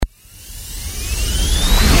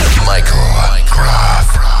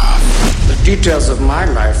details of my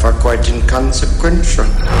life are quite inconsequential.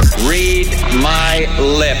 Read my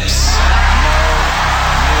lips.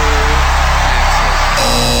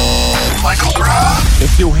 Michael Groff.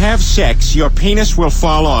 If you have sex, your penis will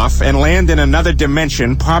fall off and land in another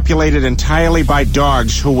dimension populated entirely by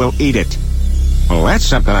dogs who will eat it. Well, that's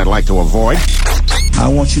something I'd like to avoid. I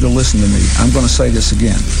want you to listen to me. I'm going to say this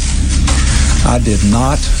again. I did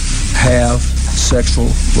not have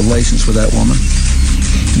sexual relations with that woman,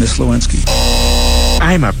 Miss Lewinsky.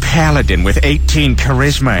 I'm a paladin with 18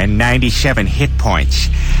 charisma and 97 hit points.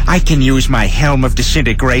 I can use my Helm of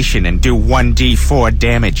Disintegration and do 1d4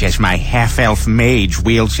 damage as my half-elf mage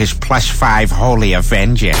wields his +5 Holy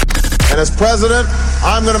Avenger. And as president,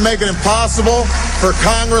 I'm going to make it impossible for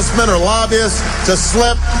congressmen or lobbyists to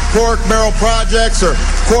slip pork barrel projects or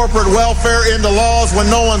corporate welfare into laws when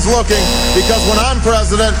no one's looking, because when I'm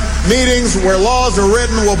president, meetings where laws are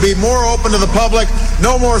written will be more open to the public,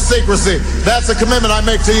 no more secrecy. That's a commitment I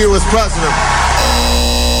make to you as president.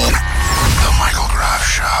 The Michael Groff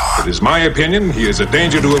Show. It is my opinion he is a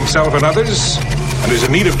danger to himself and others and is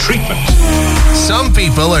in need of treatment. Some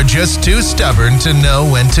people are just too stubborn to know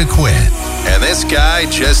when to quit. And this guy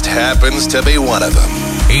just happens to be one of them.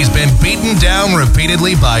 He's been beaten down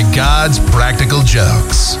repeatedly by God's practical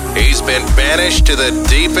jokes. He's been banished to the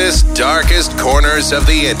deepest, darkest corners of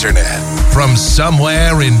the internet. From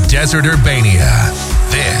somewhere in desert Urbania,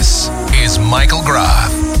 this is Michael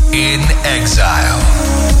Groff in Exile.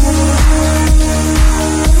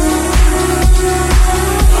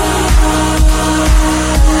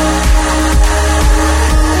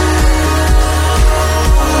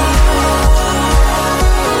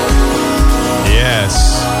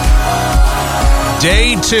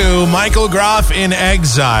 Day 2, Michael Groff in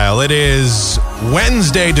Exile. It is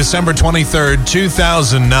Wednesday, December 23rd,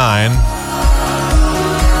 2009.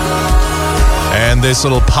 And this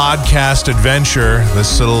little podcast adventure,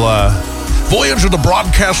 this little voyage of the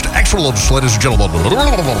broadcast excellence, ladies and gentlemen.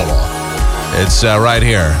 It's right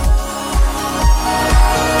here.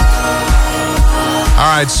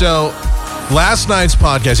 All right, so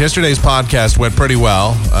yesterday's podcast went pretty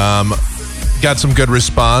well. Got some good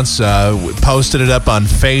response. Posted it up on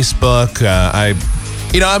Facebook.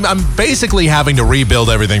 I'm basically having to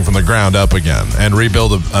rebuild everything from the ground up again and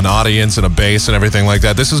rebuild an audience and a base and everything like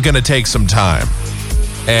that. This is going to take some time.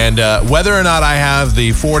 And whether or not I have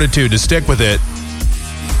the fortitude to stick with it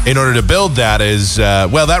in order to build that is,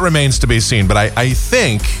 that remains to be seen. But I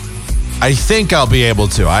think I'll be able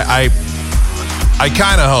to. I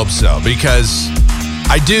kind of hope so, because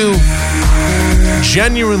I do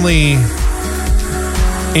genuinely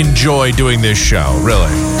enjoy doing this show, really.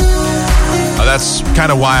 That's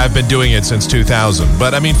kind of why I've been doing it since 2000.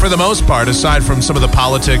 But I mean, for the most part, aside from some of the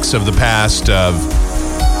politics of the past of,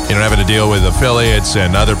 having to deal with affiliates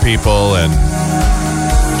and other people and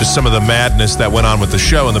just some of the madness that went on with the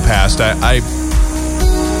show in the past, I've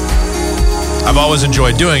always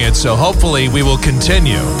enjoyed doing it. So hopefully we will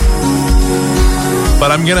continue.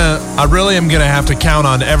 But I really am gonna have to count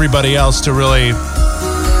on everybody else to really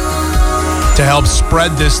to help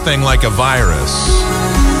spread this thing like a virus.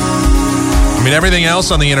 I mean, everything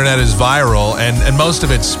else on the internet is viral, and most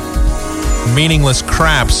of it's meaningless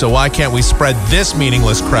crap, so why can't we spread this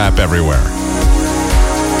meaningless crap everywhere?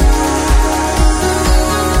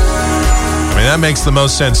 I mean, that makes the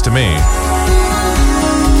most sense to me.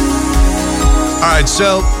 All right,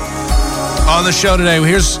 so on the show today,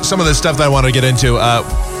 here's some of the stuff that I want to get into.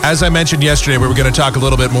 As I mentioned yesterday, we were going to talk a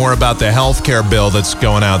little bit more about the health care bill that's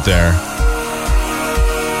going out there,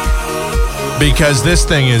 because this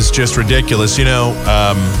thing is just ridiculous. In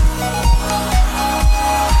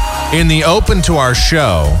the open to our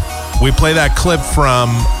show, we play that clip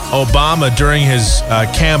from Obama during his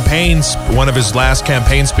one of his last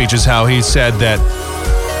campaign speeches, how he said that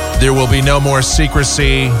there will be no more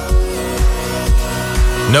secrecy,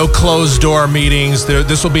 no closed-door meetings.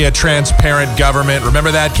 This will be a transparent government.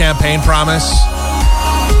 Remember that campaign promise?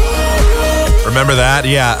 Remember that?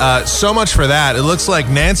 Yeah, so much for that. It looks like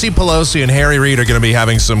Nancy Pelosi and Harry Reid are going to be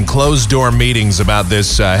having some closed-door meetings about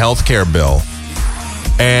this health care bill.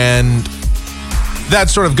 And that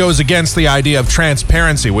sort of goes against the idea of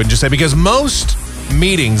transparency, wouldn't you say? Because most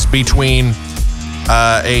meetings between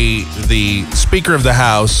the Speaker of the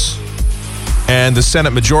House and the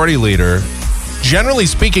Senate Majority Leader, generally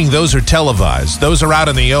speaking, those are televised. Those are out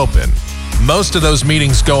in the open. Most of those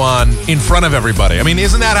meetings go on in front of everybody. I mean,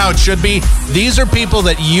 isn't that how it should be? These are people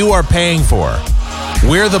that you are paying for.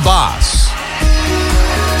 We're the boss.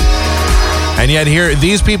 And yet here,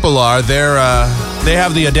 these people are, they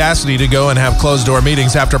have the audacity to go and have closed-door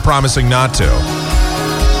meetings after promising not to.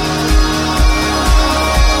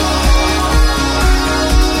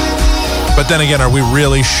 But then again, are we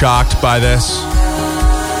really shocked by this?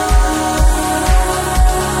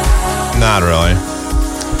 Not really.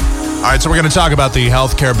 All right, so we're going to talk about the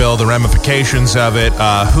health care bill, the ramifications of it,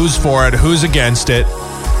 who's for it, who's against it,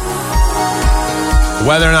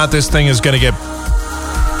 whether or not this thing is going to get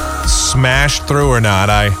smashed through or not.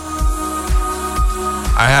 I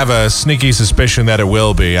have a sneaky suspicion that it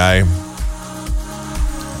will be.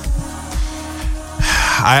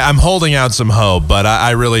 I'm holding out some hope, but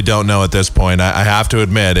I really don't know at this point. I have to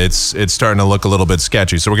admit, it's starting to look a little bit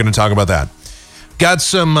sketchy. So we're going to talk about that. Got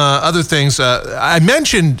some other things. I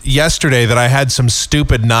mentioned yesterday that I had some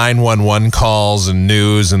stupid 911 calls and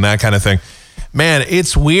news and that kind of thing. Man,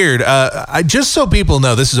 it's weird. Just so people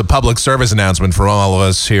know, this is a public service announcement for all of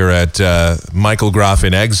us here at Michael Groff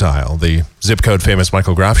in Exile, the zip code famous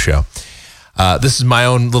Michael Groff show. This is my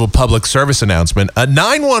own little public service announcement.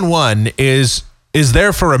 911 is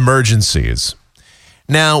there for emergencies.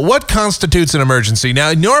 Now, what constitutes an emergency?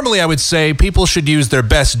 Now, normally I would say people should use their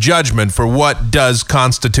best judgment for what does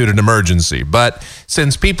constitute an emergency. But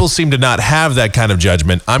since people seem to not have that kind of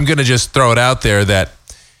judgment, I'm going to just throw it out there that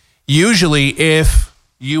usually if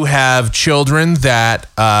you have children that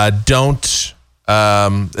that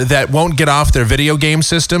won't get off their video game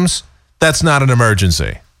systems, that's not an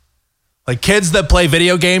emergency. Like kids that play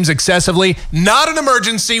video games excessively, not an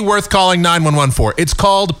emergency worth calling 911 for. It's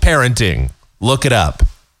called parenting. Look it up.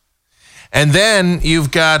 And then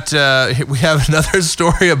you've got, we have another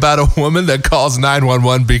story about a woman that calls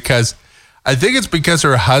 911 because, I think it's because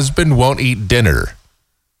her husband won't eat dinner.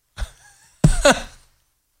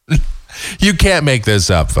 You can't make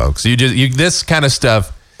this up, folks. This kind of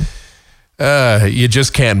stuff, you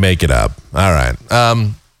just can't make it up. All right.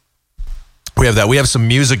 We have that. We have some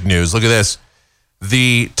music news. Look at this.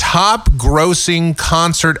 The top grossing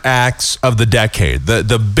concert acts of the decade.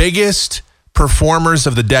 The biggest performers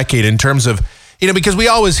of the decade in terms of, because we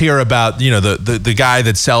always hear about, the guy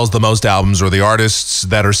that sells the most albums or the artists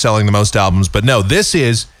that are selling the most albums. But no, this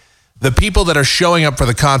is the people that are showing up for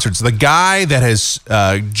the concerts. The guy that has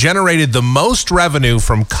generated the most revenue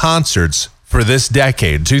from concerts for this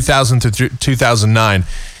decade, 2000 to 2009.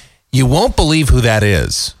 You won't believe who that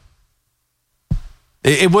is.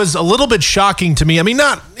 It was a little bit shocking to me. I mean,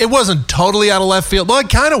 it wasn't totally out of left field. Well, it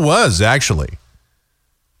kind of was, actually.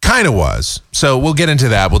 Kind of was. So we'll get into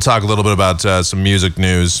that. We'll talk a little bit about some music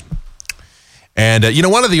news. And,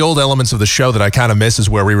 one of the old elements of the show that I kind of miss is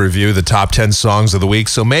where we review the top 10 songs of the week.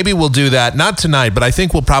 So maybe we'll do that, not tonight, but I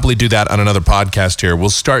think we'll probably do that on another podcast here. We'll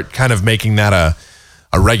start kind of making that a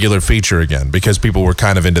regular feature again because people were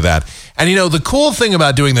kind of into that. And, the cool thing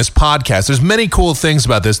about doing this podcast, there's many cool things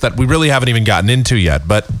about this that we really haven't even gotten into yet.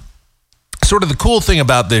 But sort of the cool thing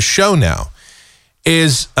about this show now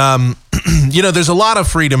is, there's a lot of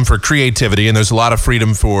freedom for creativity and there's a lot of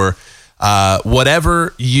freedom for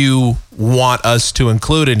whatever you want us to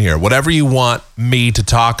include in here, whatever you want me to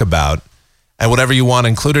talk about and whatever you want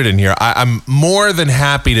included in here, I'm more than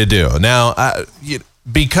happy to do. Now,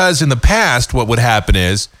 because in the past, what would happen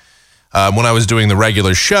is when I was doing the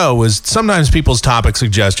regular show was sometimes people's topic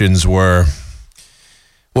suggestions were,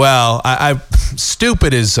 well,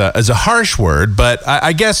 stupid is a harsh word, but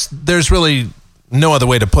I guess there's really no other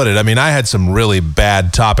way to put it. I mean, I had some really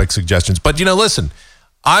bad topic suggestions, but listen,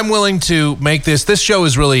 I'm willing to make this show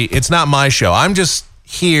is really, it's not my show. I'm just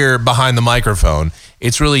here behind the microphone.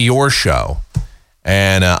 It's really your show.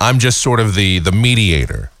 And I'm just sort of the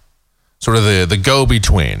mediator, sort of the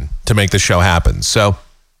go-between to make the show happen. So,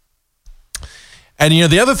 and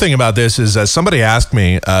the other thing about this is somebody asked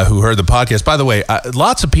me who heard the podcast, by the way,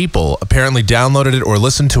 lots of people apparently downloaded it or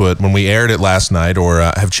listened to it when we aired it last night or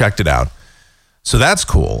have checked it out. So that's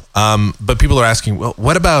cool. But people are asking, well,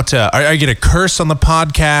 what about, are you going to curse on the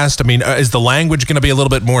podcast? I mean, is the language going to be a little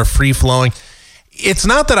bit more free-flowing? It's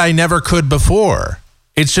not that I never could before.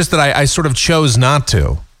 It's just that I sort of chose not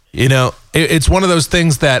to. It's one of those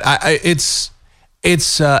things that it's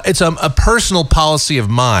a personal policy of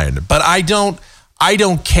mine, but I don't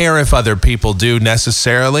care if other people do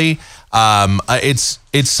necessarily. It's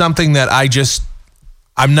something that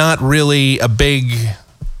I'm not really a big...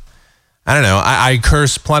 I don't know. I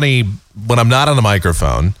curse plenty when I'm not on the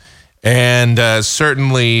microphone, and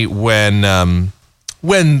certainly when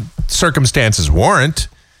circumstances warrant.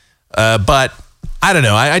 But I don't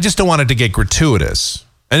know. I just don't want it to get gratuitous.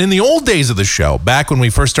 And in the old days of the show, back when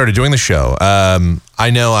we first started doing the show,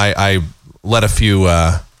 I know I let a few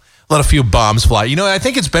bombs fly. I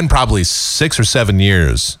think it's been probably 6 or 7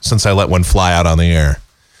 years since I let one fly out on the air.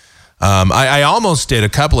 I almost did a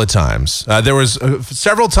couple of times. There was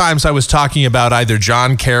several times I was talking about either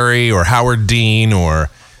John Kerry or Howard Dean or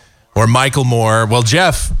or Michael Moore. Well,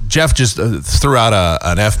 Jeff just threw out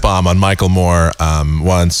an F-bomb on Michael Moore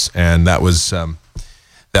once, and that was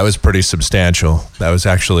pretty substantial. That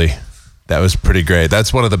was pretty great.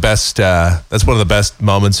 That's one of the best. That's one of the best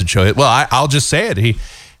moments in show. Well, I'll just say it.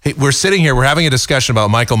 We're sitting here. We're having a discussion about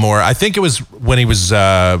Michael Moore. I think it was when he was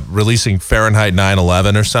releasing Fahrenheit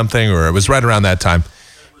 9/11 or something, or it was right around that time.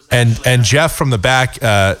 And Jeff from the back,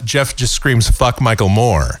 Jeff just screams, "Fuck Michael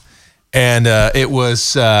Moore," and it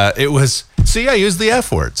was. See, I used the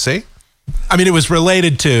F word. See, I mean, it was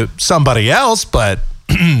related to somebody else, but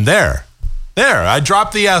there, I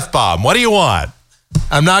dropped the F-bomb. What do you want?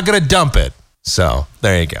 I'm not going to dump it. So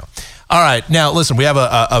there you go. All right. Now, listen, we have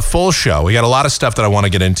a full show. We got a lot of stuff that I want to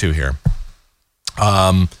get into here.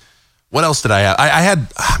 What else did I have? I had,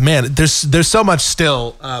 man, there's so much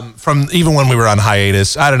still from even when we were on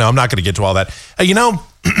hiatus. I don't know. I'm not going to get to all that.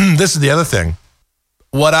 This is the other thing.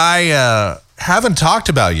 What I haven't talked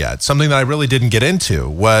about yet, something that I really didn't get into,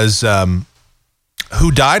 was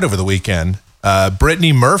who died over the weekend.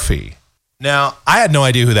 Brittany Murphy. Now, I had no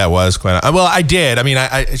idea who that was. Well, I did. I mean,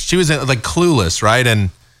 she was in, like, Clueless, right? And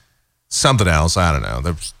something else. I don't know.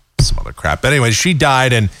 There's some other crap. But anyway, she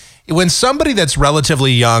died. And when somebody that's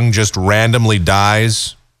relatively young just randomly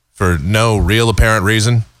dies for no real apparent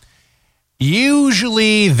reason,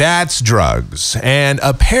 usually that's drugs. And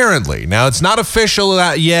apparently, now it's not official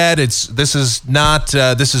yet. This is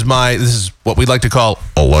what we'd like to call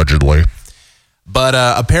allegedly. But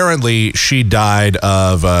apparently she died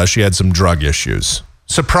of, she had some drug issues.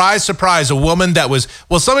 Surprise, surprise, a woman that was,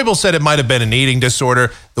 well, some people said it might have been an eating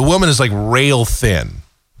disorder. The woman is like rail thin.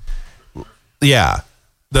 Yeah.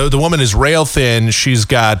 The woman is rail thin. She's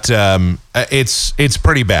got, it's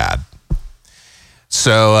pretty bad.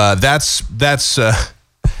 So that's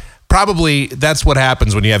probably, that's what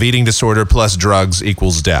happens when you have eating disorder plus drugs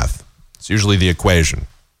equals death. It's usually the equation.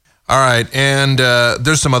 All right, and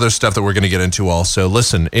there's some other stuff that we're going to get into also.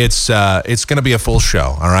 Listen, it's going to be a full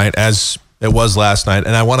show, all right, as it was last night.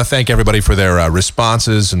 And I want to thank everybody for their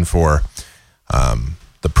responses and for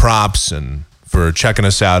the props and for checking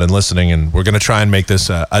us out and listening. And we're going to try and make this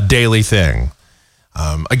a daily thing.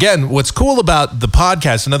 Again, what's cool about the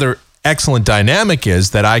podcast, another excellent dynamic,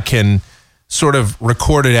 is that I can sort of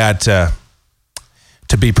record it at,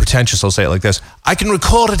 to be pretentious, I'll say it like this, I can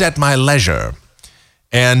record it at my leisure.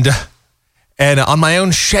 And on my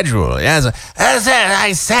own schedule, as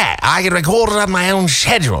I said, I can record it on my own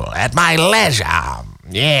schedule at my leisure.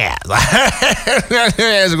 Yeah.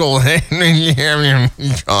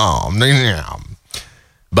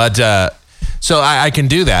 But so I can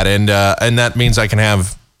do that, and that means I can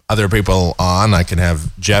have other people on. I can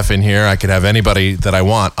have Jeff in here. I can have anybody that I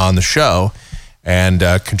want on the show and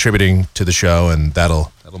contributing to the show, and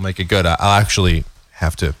that'll make it good. I'll actually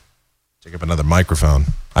have to take up another microphone.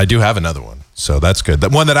 I do have another one, so that's good.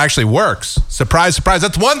 That one that actually works. Surprise, surprise.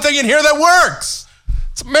 That's one thing in here that works.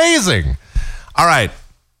 It's amazing. All right.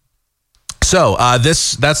 So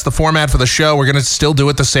that's the format for the show. We're going to still do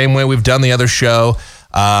it the same way we've done the other show.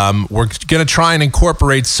 We're going to try and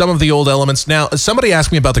incorporate some of the old elements. Now, somebody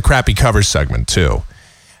asked me about the crappy cover segment, too.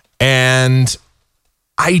 And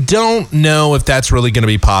I don't know if that's really going to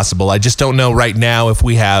be possible. I just don't know right now if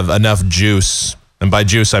we have enough juice. And by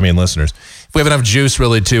juice, I mean listeners. If we have enough juice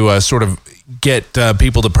really to sort of get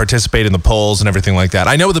people to participate in the polls and everything like that.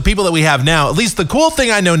 I know the people that we have now, at least the cool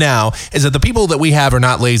thing I know now, is that the people that we have are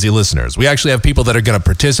not lazy listeners. We actually have people that are going to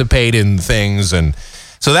participate in things, and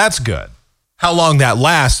so that's good. How long that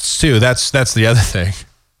lasts, too, that's the other thing.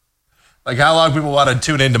 Like how long people want to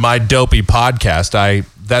tune into my dopey podcast,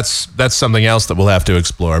 that's something else that we'll have to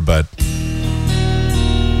explore, but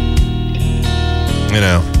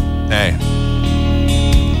hey.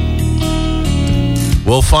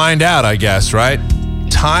 We'll find out, I guess, right?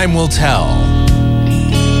 Time will tell.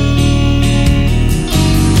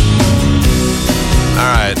 All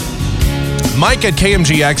right.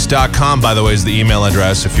 Mike@kmgx.com, by the way, is the email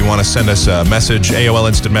address if you want to send us a message. AOL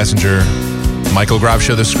Instant Messenger. Michael Groff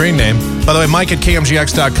Show, the screen name. By the way,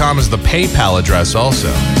 Mike@kmgx.com is the PayPal address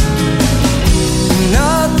also.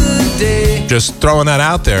 Just throwing that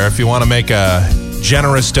out there if you want to make a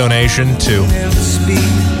generous donation to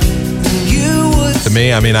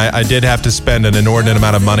me. I mean, I did have to spend an inordinate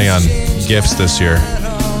amount of money on gifts this year.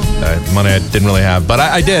 Money I didn't really have, but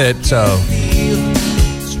I did it, so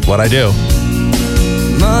it's what I do.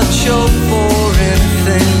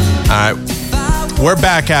 All right, we're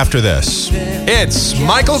back after this. It's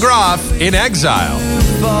Michael Groff in exile.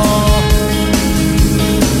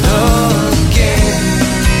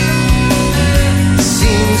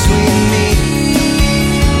 Seems we meet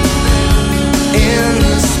in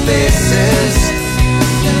the spaces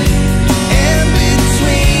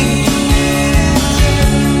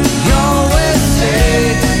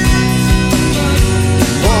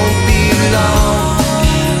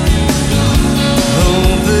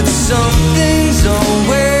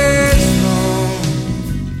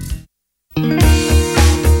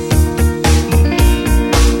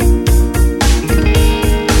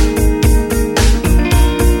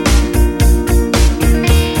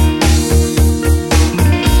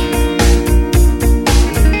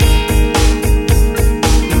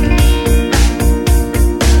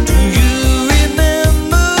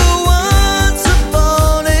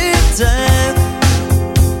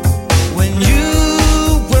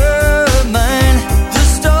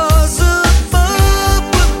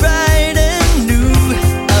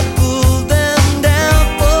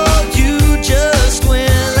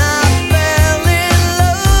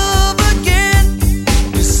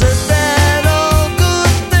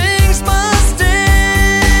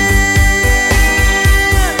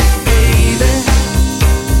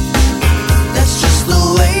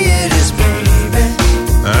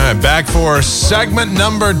for segment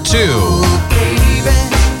number 2.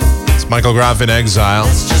 It's Michael Groff in Exile.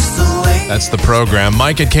 That's the program.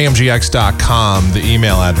 Mike at KMGX.com, the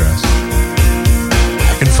email address.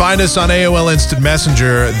 You can find us on AOL Instant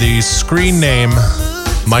Messenger, the screen name,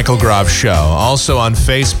 Michael Groff Show. Also on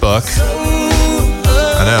Facebook.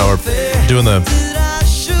 I know, we're doing the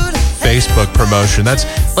Facebook promotion.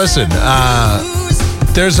 Listen,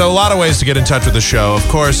 there's a lot of ways to get in touch with the show. Of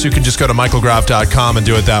course, you can just go to michaelgroff.com and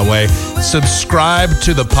do it that way. Subscribe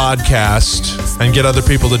to the podcast and get other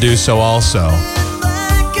people to do so also.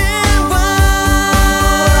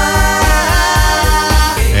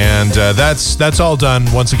 And that's all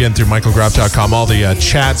done, once again, through michaelgroff.com. All the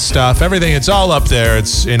chat stuff, everything, it's all up there.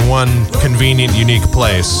 It's in one convenient, unique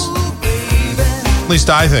place. At least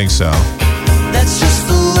I think so. That's just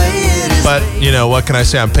the way it is. But, you know, what can I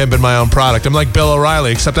say? I'm pimping my own product. I'm like Bill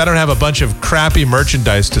O'Reilly, except I don't have a bunch of crappy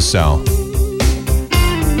merchandise to sell.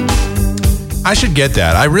 I should get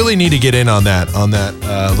that. I really need to get in on that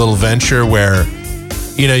little venture where,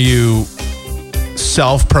 you know, you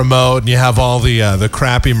self-promote and you have all the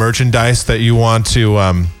crappy merchandise that you want to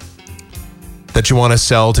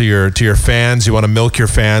sell to your fans. You want to milk your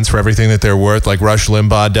fans for everything that they're worth, like Rush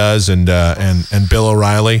Limbaugh does and Bill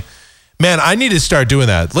O'Reilly. Man, I need to start doing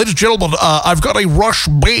that. Ladies and gentlemen, I've got a Rush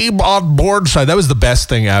babe on board side. That was the best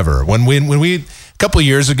thing ever. When we a couple of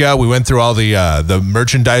years ago, we went through all the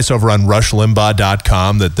merchandise over on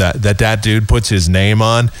rushlimbaugh.com that dude puts his name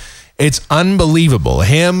on. It's unbelievable.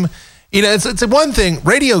 Him, you know, it's one thing,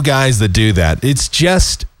 radio guys that do that,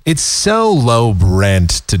 it's so low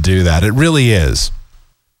rent to do that. It really is.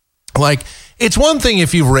 Like, it's one thing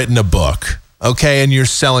if you've written a book, okay, and you're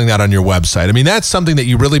selling that on your website. I mean, that's something that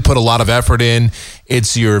you really put a lot of effort in.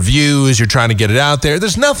 It's your views. You're trying to get it out there.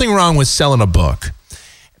 There's nothing wrong with selling a book.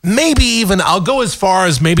 Maybe even, I'll go as far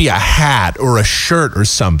as maybe a hat or a shirt or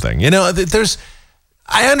something. You know,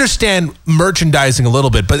 I understand merchandising a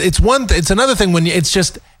little bit, but it's another thing when it's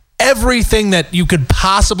just everything that you could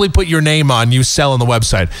possibly put your name on, you sell on the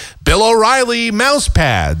website. Bill O'Reilly mouse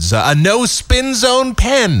pads, a no spin zone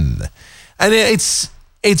pen. And it's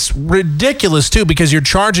ridiculous, too, because you're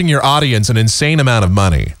charging your audience an insane amount of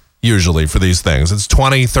money, usually, for these things. It's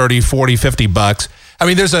 $20, $30, $40, $50. I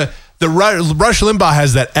mean, the Rush Limbaugh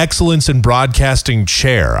has that Excellence in Broadcasting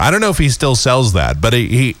chair. I don't know if he still sells that, but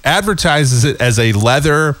he advertises it as a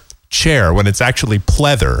leather chair when it's actually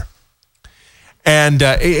pleather. And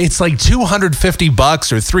it's like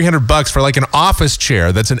 $250 or $300 for like an office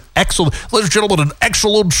chair that's an excellent, ladies and gentlemen, an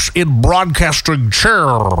Excellence in Broadcasting chair.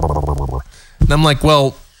 And I'm like,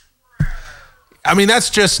 well, I mean, that's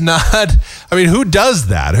just not, I mean, who does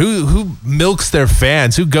that? Who milks their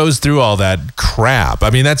fans? Who goes through all that crap? I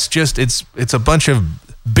mean, that's just, it's a bunch of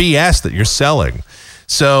BS that you're selling.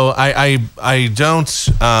 So I don't,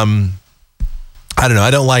 I don't know. I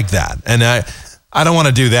don't like that. And I don't want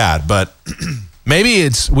to do that, but maybe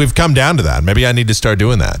we've come down to that. Maybe I need to start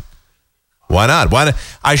doing that. Why not?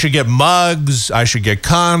 I should get mugs. I should get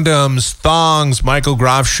condoms, thongs, Michael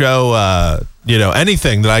Groff Show,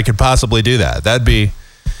 anything that I could possibly do that. That'd be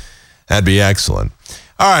excellent.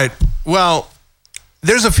 All right. Well,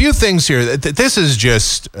 there's a few things here. This is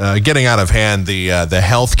just getting out of hand, the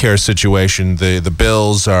healthcare situation. The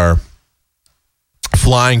bills are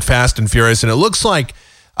flying fast and furious, and it looks like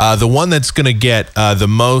the one that's going to get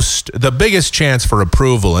the biggest chance for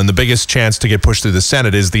approval and the biggest chance to get pushed through the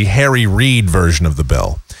Senate is the Harry Reid version of the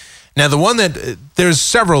bill. Now, the one there's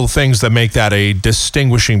several things that make that a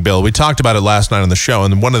distinguishing bill. We talked about it last night on the show,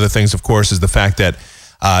 and one of the things, of course, is the fact that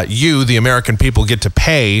you, the American people, get to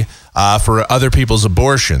pay for other people's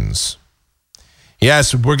abortions.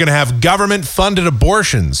 Yes, we're going to have government-funded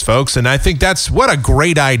abortions, folks, and I think what a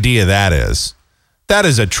great idea that is. That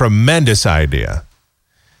is a tremendous idea.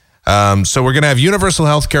 So we're going to have universal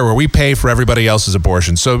health care where we pay for everybody else's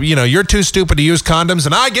abortion. So, you're too stupid to use condoms,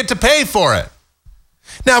 and I get to pay for it.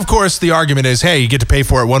 Now, of course, the argument is, hey, you get to pay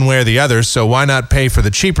for it one way or the other, so why not pay for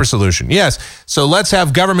the cheaper solution? Yes, so let's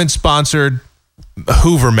have government-sponsored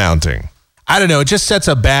Hoover mounting. I don't know, it just sets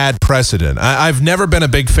a bad precedent. I've never been a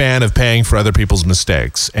big fan of paying for other people's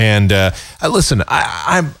mistakes. And listen,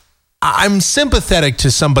 I'm sympathetic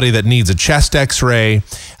to somebody that needs a chest x-ray,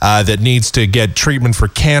 that needs to get treatment for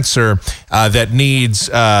cancer, that needs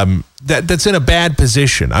that's in a bad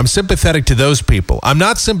position. I'm sympathetic to those people. I'm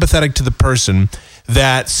not sympathetic to the person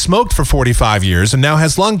that smoked for 45 years and now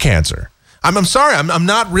has lung cancer. I'm sorry, I'm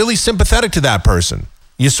not really sympathetic to that person.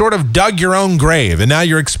 You sort of dug your own grave, and now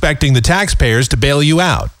you're expecting the taxpayers to bail you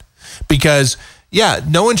out. Because,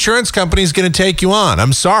 no insurance company is going to take you on.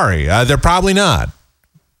 I'm sorry, they're probably not.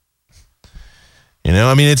 You know,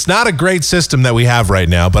 I mean, it's not a great system that we have right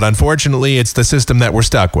now, but unfortunately, it's the system that we're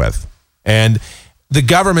stuck with. And the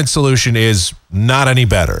government solution is not any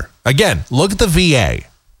better. Again, look at the VA.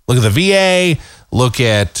 Look at the VA, look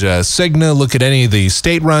at Cigna, look at any of the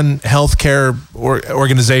state-run healthcare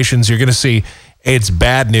organizations. You're going to see it's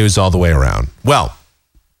bad news all the way around. Well,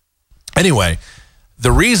 anyway,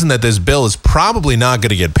 the reason that this bill is probably not going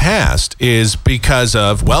to get passed is because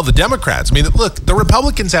of, well, the Democrats. I mean, look, the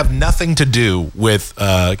Republicans have nothing to do with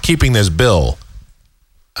keeping this bill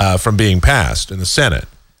from being passed in the Senate.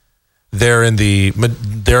 They're in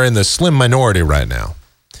the slim minority right now.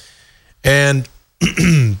 And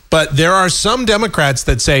but there are some Democrats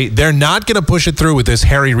that say they're not going to push it through with this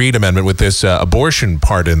Harry Reid amendment, with this abortion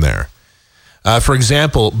part in there. For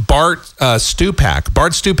example, Bart Stupak.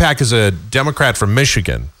 Bart Stupak is a Democrat from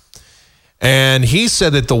Michigan. And he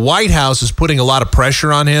said that the White House is putting a lot of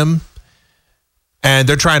pressure on him. And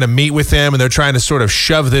they're trying to meet with him, and they're trying to sort of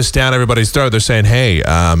shove this down everybody's throat. They're saying, hey,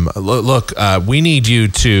 look, we need you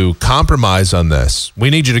to compromise on this.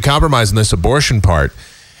 We need you to compromise on this abortion part.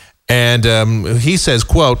 And he says,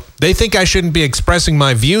 quote, they think I shouldn't be expressing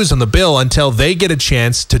my views on the bill until they get a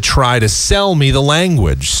chance to try to sell me the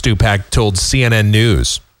language, Stupak told CNN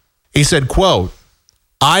News. He said, quote,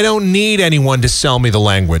 I don't need anyone to sell me the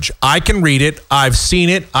language. I can read it. I've seen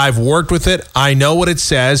it. I've worked with it. I know what it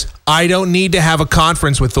says. I don't need to have a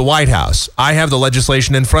conference with the White House. I have the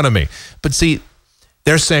legislation in front of me. But see,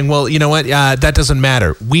 they're saying, well, you know what? That doesn't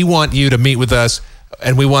matter. We want you to meet with us.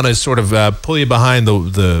 And we want to sort of pull you behind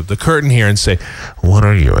the curtain here and say, what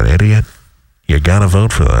are you, an idiot? You got to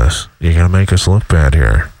vote for this. You're going to make us look bad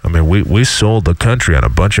here. I mean, we sold the country on a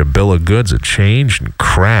bunch of bill of goods of change and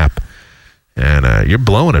crap. And you're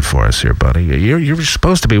blowing it for us here, buddy. You're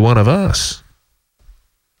supposed to be one of us.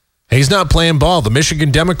 He's not playing ball. The Michigan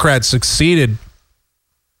Democrats succeeded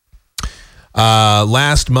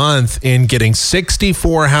last month in getting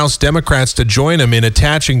 64 House Democrats to join him in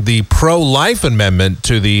attaching the pro-life amendment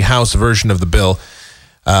to the House version of the bill,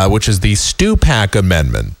 which is the Stupak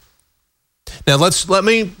amendment. Now, let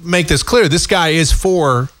me make this clear. This guy is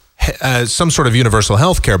for some sort of universal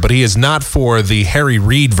health care, but he is not for the Harry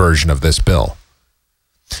Reid version of this bill.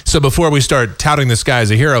 So before we start touting this guy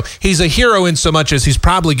as a hero, he's a hero in so much as he's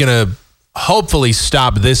probably going to hopefully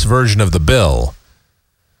stop this version of the bill,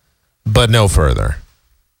 but no further.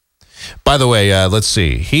 By the way, let's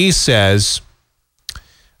see. He says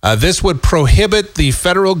this would prohibit the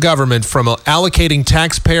federal government from allocating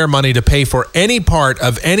taxpayer money to pay for any part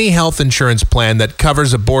of any health insurance plan that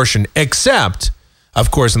covers abortion, except, of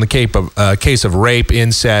course, in the case of rape,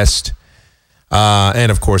 incest, and,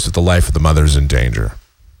 of course, if the life of the mother is in danger.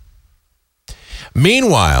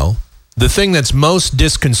 Meanwhile, the thing that's most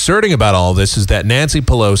disconcerting about all this is that Nancy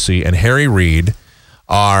Pelosi and Harry Reid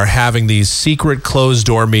are having these secret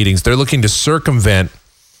closed-door meetings. They're looking to circumvent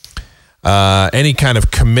any kind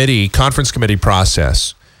of conference committee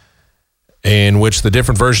process in which the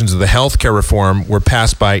different versions of the health care reform were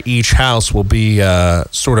passed by each house will be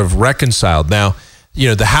sort of reconciled. Now, you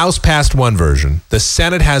know, the House passed one version. The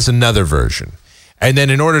Senate has another version. And then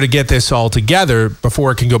in order to get this all together,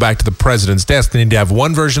 before it can go back to the president's desk, they need to have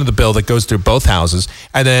one version of the bill that goes through both houses,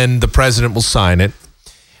 and then the president will sign it.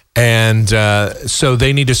 And so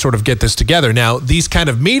they need to sort of get this together. Now, these kind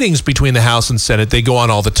of meetings between the House and Senate, they go on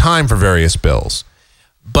all the time for various bills.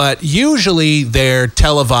 But usually they're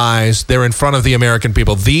televised. They're in front of the American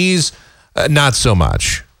people. These, not so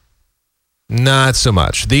much. Not so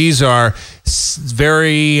much. These are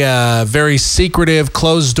very, very secretive,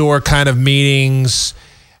 closed-door kind of meetings,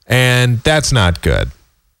 and that's not good.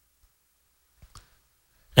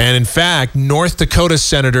 And in fact, North Dakota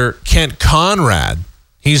Senator Kent Conrad,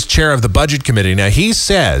 he's chair of the Budget Committee. Now, he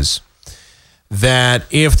says that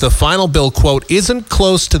if the final bill, quote, isn't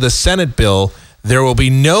close to the Senate bill, there will be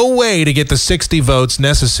no way to get the 60 votes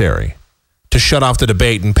necessary to shut off the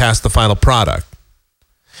debate and pass the final product.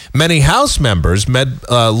 Many House members,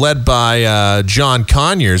 led by John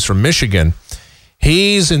Conyers from Michigan,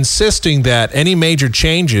 he's insisting that any major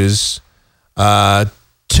changes to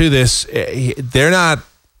this, they're not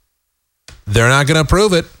going to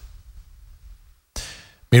approve it.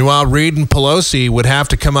 Meanwhile, Reid and Pelosi would have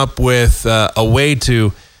to come up with a way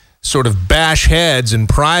to sort of bash heads in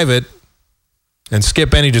private and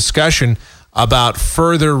skip any discussion about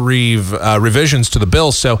further revisions to the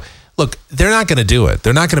bill. So, look, they're not going to do it.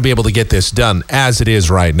 They're not going to be able to get this done as it is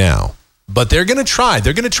right now. But they're going to try.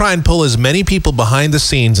 They're going to try and pull as many people behind the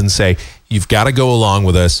scenes and say, you've got to go along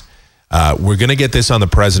with us. We're going to get this on the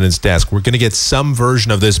president's desk. We're going to get some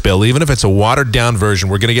version of this bill, even if it's a watered-down version.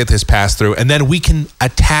 We're going to get this passed through, and then we can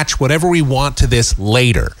attach whatever we want to this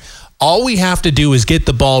later. All we have to do is get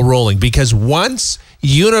the ball rolling, because once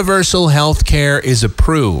universal health care is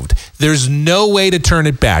approved, there's no way to turn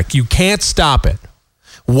it back. You can't stop it.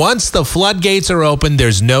 Once the floodgates are open,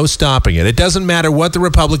 there's no stopping it. It doesn't matter what the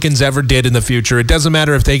Republicans ever did in the future. It doesn't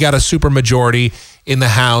matter if they got a supermajority in the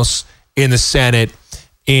House, in the Senate,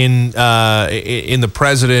 in the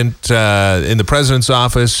president's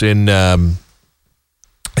office, in the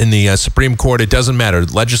Supreme Court. It doesn't matter.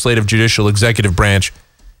 Legislative, judicial, executive branch.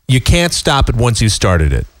 You can't stop it once you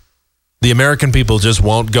started it. The American people just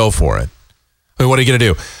won't go for it. I mean, what are you going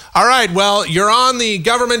to do? All right, well, you're on the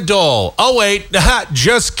government dole. Oh, wait,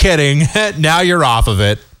 just kidding. Now you're off of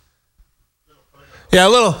it. Yeah, a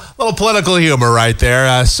little political humor right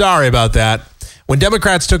there. Sorry about that. When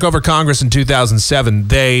Democrats took over Congress in 2007,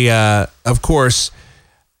 they, of course,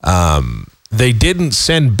 they didn't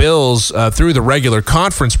send bills through the regular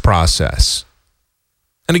conference process.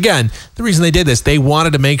 And again, the reason they did this, they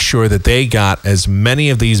wanted to make sure that they got as many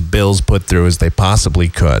of these bills put through as they possibly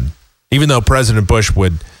could. Even though President Bush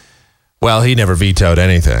he never vetoed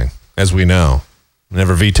anything, as we know.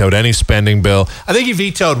 Never vetoed any spending bill. I think he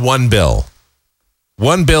vetoed one bill.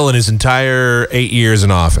 One bill in his entire 8 years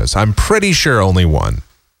in office. I'm pretty sure only one.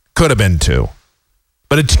 Could have been two.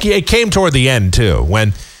 But it came toward the end, too,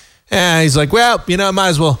 when he's like, well, might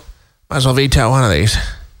as well veto one of these.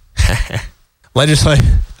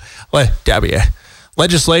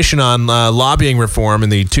 Legislation on lobbying reform in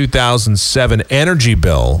the 2007 energy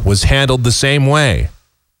bill was handled the same way.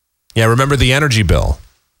 Yeah, remember the energy bill?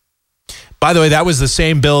 By the way, that was the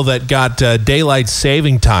same bill that got daylight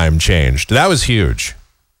saving time changed. That was huge.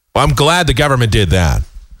 Well, I'm glad the government did that.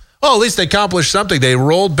 Well, at least they accomplished something. They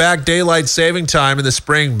rolled back daylight saving time in the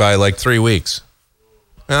spring by like 3 weeks.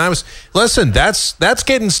 And that's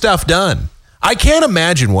getting stuff done. I can't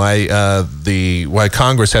imagine why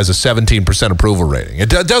Congress has a 17% approval rating. It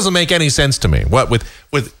doesn't make any sense to me. What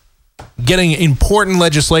with getting important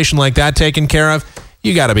legislation like that taken care of,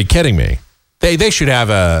 you got to be kidding me. They should have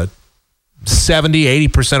a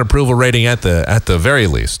 70-80% approval rating at the very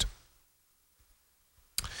least.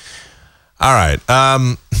 All right.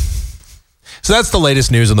 So that's the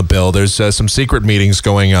latest news on the bill. There's some secret meetings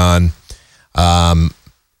going on.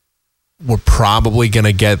 We're probably going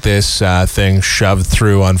to get this thing shoved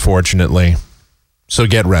through, unfortunately. So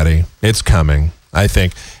get ready. It's coming, I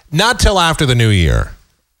think. Not till after the new year.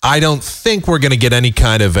 I don't think we're going to get any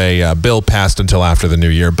kind of a bill passed until after the new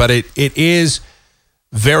year, but it is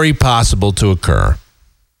very possible to occur.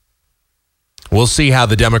 We'll see how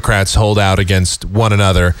the Democrats hold out against one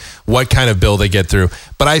another, what kind of bill they get through.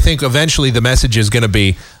 But I think eventually the message is going to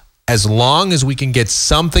be, as long as we can get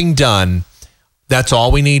something done, that's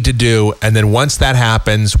all we need to do. And then once that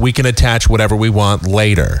happens, we can attach whatever we want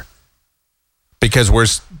later. Because we're,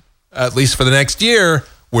 at least for the next year,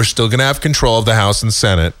 we're still going to have control of the House and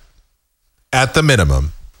Senate at the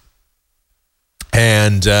minimum.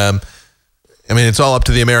 And, it's all up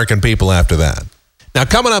to the American people after that. Now,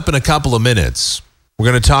 coming up in a couple of minutes, we're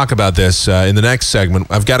going to talk about this in the next segment.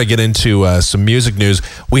 I've got to get into some music news.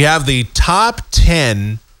 We have the top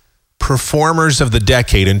 10 performers of the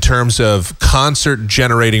decade in terms of concert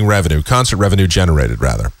revenue generated,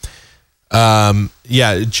 rather.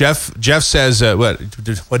 Jeff says, what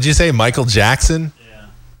did you say, Michael Jackson? Yeah.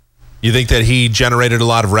 You think that he generated a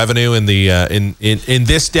lot of revenue in the in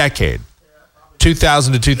this decade,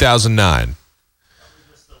 2000 to 2009?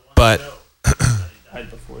 But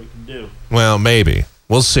before he can do. Well, maybe.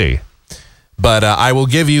 We'll see. But I will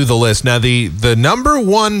give you the list. Now, the number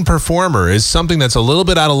one performer is something that's a little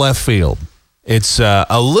bit out of left field. It's a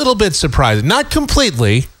little bit surprising. Not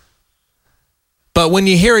completely, but when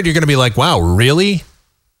you hear it, you're going to be like, wow, really?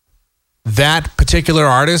 That particular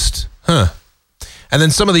artist? Huh. And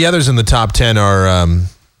then some of the others in the top 10 are,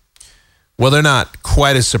 they're not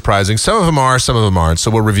quite as surprising. Some of them are, some of them aren't.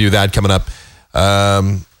 So we'll review that coming up.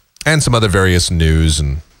 And some other various news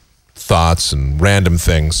and thoughts and random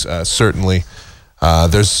things. Certainly,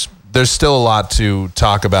 there's still a lot to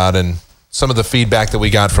talk about, and some of the feedback that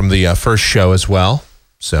we got from the first show as well.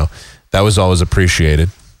 So that was always appreciated.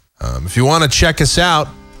 If you want to check us out,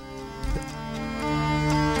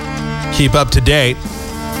 keep up to date,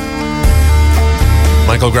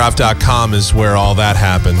 michaelgroff.com is where all that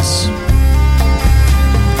happens.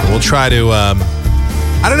 We'll try to...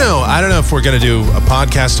 I don't know if we're going to do a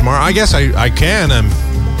podcast tomorrow. I guess I can.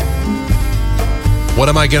 What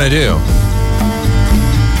am I going to do?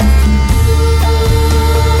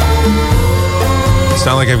 It's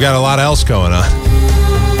not like I've got a lot else going on.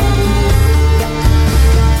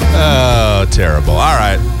 Oh, terrible. All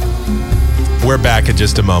right. We're back in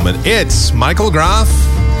just a moment. It's Michael Groff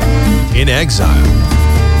in Exile.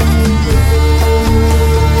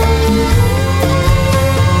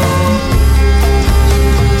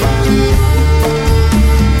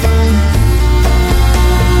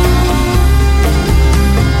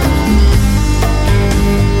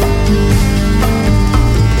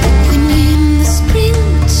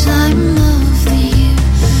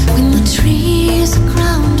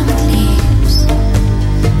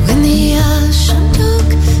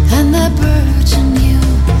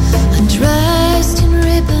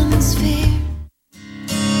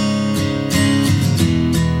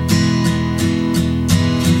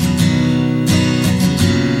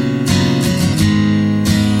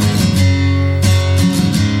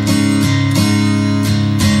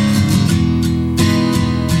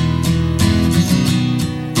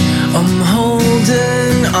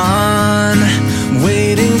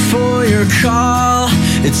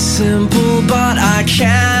 It's simple, but I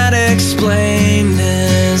can't explain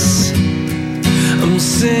this. I'm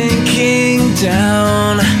sinking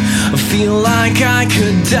down. I feel like I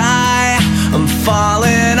could die. I'm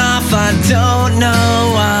falling off, I don't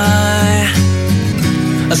know why.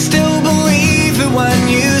 I still believe it when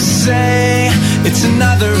you say it's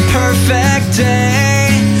another perfect day.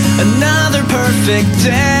 Another perfect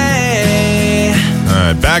day. All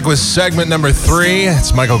right, back with segment number 3.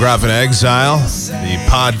 It's Michael Groff in Exile, the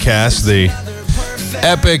podcast, the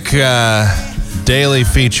epic daily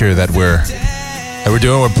feature that we're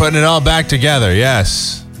doing. We're putting it all back together.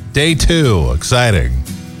 Yes, day 2, exciting.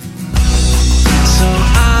 So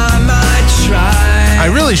I might try. I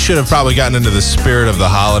really should have probably gotten into the spirit of the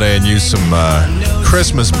holiday and used some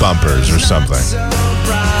Christmas bumpers or something.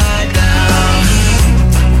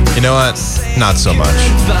 You know what? Not so much.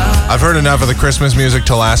 I've heard enough of the Christmas music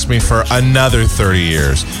to last me for another 30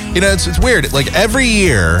 years. You know, it's weird. Like, every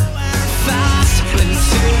year,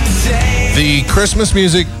 the Christmas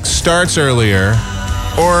music starts earlier,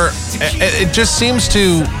 or it just seems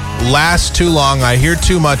to last too long. I hear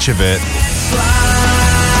too much of it,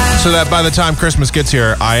 so that by the time Christmas gets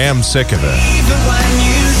here, I am sick of it.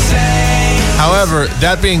 However,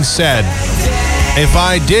 that being said, if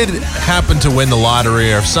I did happen to win the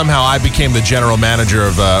lottery, or if somehow I became the general manager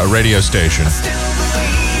of a radio station,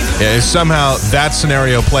 if somehow that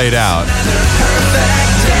scenario played out,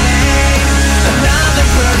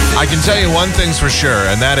 I can tell you one thing's for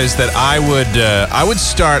sure, and that is that I would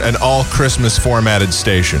start an all Christmas formatted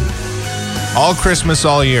station. All Christmas,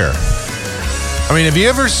 all year. I mean, have you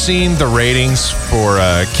ever seen the ratings for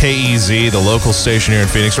KEZ, the local station here in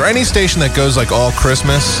Phoenix, or any station that goes like all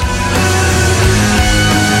Christmas?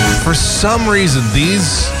 For some reason,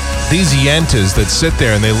 these yentas that sit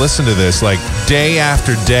there and they listen to this like day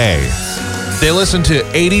after day, they listen to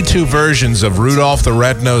 82 versions of Rudolph the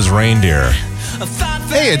Red-Nosed Reindeer.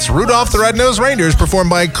 Hey, it's Rudolph the Red-Nosed Reindeer is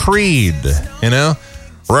performed by Creed, you know?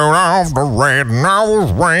 Rudolph the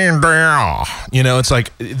Red-Nosed Reindeer. You know, it's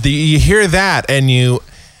like you hear that and you're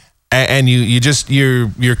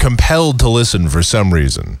compelled to listen for some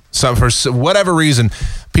reason. For whatever reason,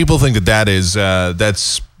 people think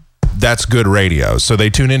that's good radio, so they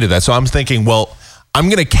tune into that. So I'm thinking, well, I'm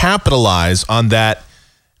going to capitalize on that.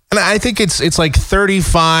 And I think it's like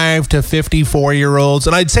 35 to 54-year-olds,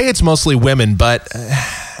 and I'd say it's mostly women, but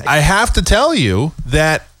I have to tell you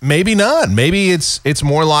that maybe not. Maybe it's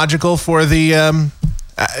more logical for the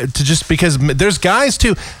to just because there's guys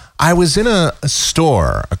too. I was in a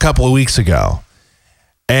store a couple of weeks ago,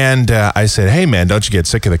 and I said, "Hey man, don't you get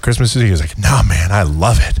sick of the Christmas music?" He was like, "No man, I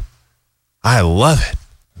love it. I love it."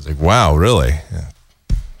 I was like, "Wow, really?" Yeah.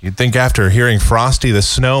 You'd think after hearing Frosty the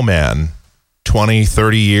Snowman 20,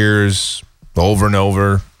 30 years over and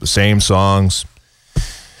over, the same songs.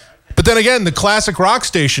 But then again, the classic rock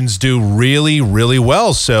stations do really, really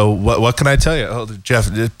well. So what can I tell you? Oh, Jeff,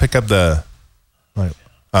 pick up the...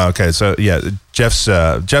 Okay, so yeah,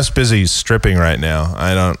 Jeff's busy stripping right now.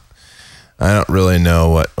 I don't really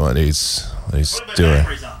know what he's doing.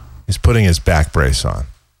 He's putting his back brace on.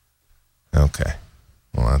 Okay.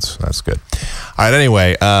 Well, that's good. All right.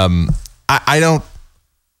 Anyway, I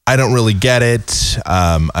don't really get it.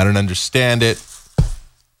 I don't understand it.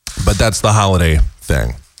 But that's the holiday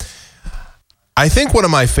thing. I think one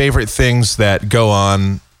of my favorite things that go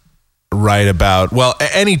on right about, well,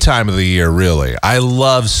 any time of the year, really. I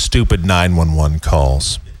love stupid 911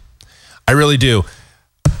 calls. I really do.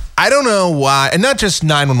 I don't know why, and not just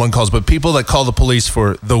 911 calls, but people that call the police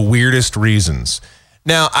for the weirdest reasons.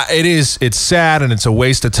 Now, it's sad and it's a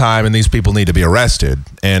waste of time, and these people need to be arrested,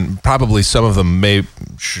 and probably some of them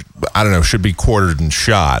should be quartered and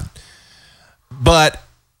shot. But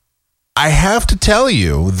I have to tell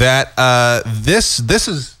you that this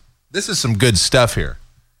is some good stuff here.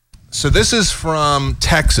 So this is from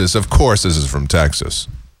Texas. Of course, this is from Texas.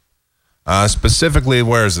 Specifically,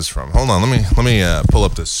 where is this from? Hold on, let me pull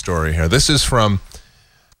up this story here. This is from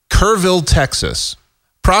Kerrville, Texas.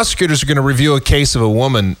 Prosecutors are going to review a case of a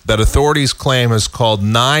woman that authorities claim has called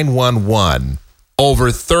 911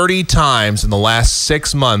 over 30 times in the last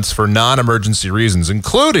 6 months for non-emergency reasons,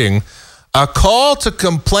 including a call to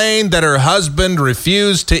complain that her husband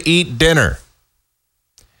refused to eat dinner.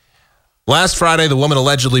 Last Friday, the woman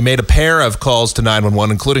allegedly made a pair of calls to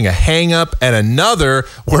 911, including a hang-up and another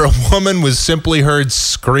where a woman was simply heard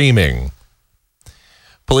screaming.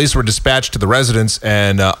 Police were dispatched to the residence,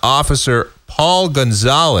 and Officer Paul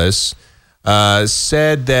Gonzalez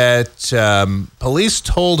said that police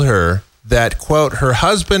told her that, quote, her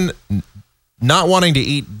husband not wanting to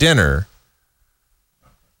eat dinner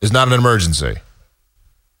is not an emergency.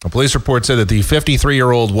 A police report said that the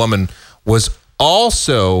 53-year-old woman was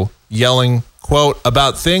also yelling, quote,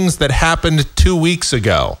 about things that happened 2 weeks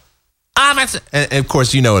ago. Officer, and of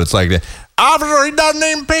course, you know what it's like. Officer, he doesn't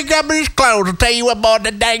even pick up his clothes. I'll tell you what, boy,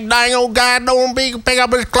 that dang old guy don't pick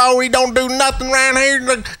up his clothes. He don't do nothing around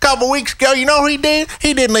here. A couple weeks ago, you know what he did?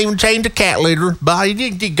 He didn't even change the cat litter. He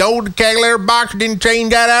didn't go to the cat litter box, didn't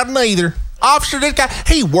change that out neither. Officer, this guy,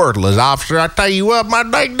 he worthless, officer. I tell you what, my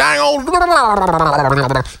dang old...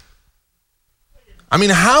 I mean,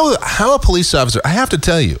 how a police officer, I have to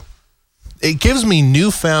tell you, it gives me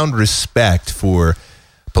newfound respect for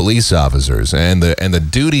police officers and the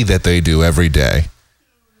duty that they do every day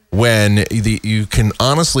when you can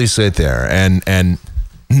honestly sit there and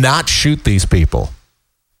not shoot these people.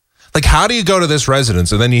 Like, how do you go to this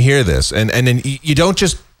residence and then you hear this and then you don't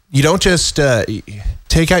just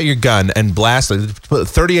take out your gun and blast it, put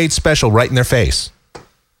 38 special right in their face?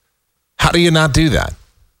 How do you not do that?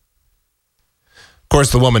 Of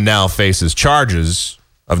course, the woman now faces charges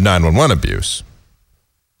of 911 abuse.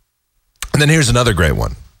 And then here's another great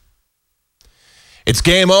one. It's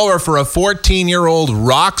game over for a 14-year-old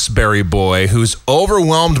Roxbury boy whose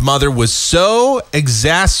overwhelmed mother was so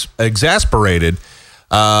exasperated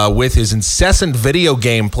with his incessant video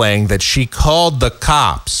game playing that she called the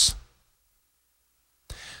cops.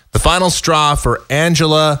 The final straw for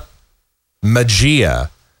Angela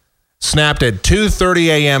Magia snapped at 2:30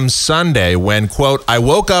 a.m. Sunday when, quote, I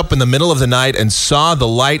woke up in the middle of the night and saw the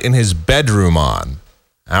light in his bedroom on.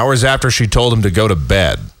 Hours after she told him to go to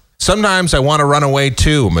bed. Sometimes I want to run away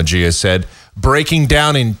too, Magia said, breaking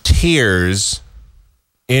down in tears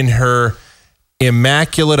in her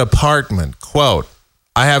immaculate apartment. Quote,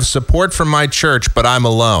 I have support from my church, but I'm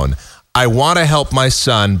alone. I want to help my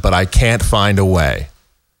son, but I can't find a way.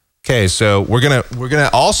 Okay, so we're gonna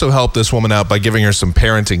also help this woman out by giving her some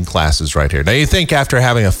parenting classes right here. Now, you think after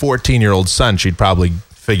having a 14-year-old son, she'd probably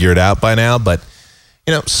figure it out by now, but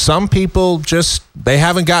you know, some people they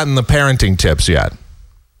haven't gotten the parenting tips yet.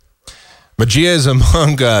 Magia is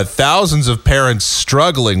among thousands of parents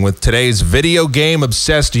struggling with today's video game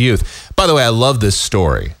obsessed youth. By the way, I love this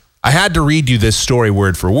story. I had to read you this story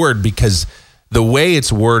word for word because the way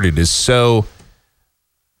it's worded is so,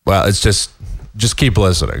 well, it's just keep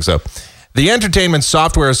listening. So, the Entertainment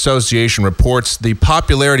Software Association reports the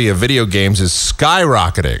popularity of video games is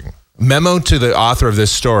skyrocketing. Memo to the author of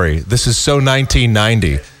this story. This is so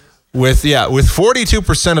 1990. With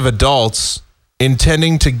 42% of adults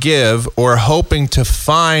intending to give or hoping to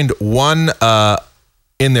find one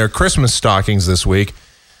in their Christmas stockings this week,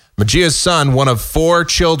 Magia's son, one of 4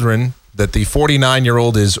 children that the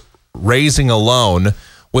 49-year-old is raising alone,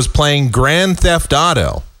 was playing Grand Theft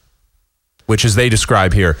Auto, which, as they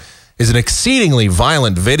describe here, is an exceedingly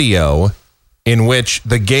violent video in which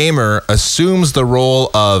the gamer assumes the role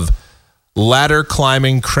of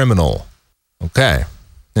ladder-climbing criminal. Okay.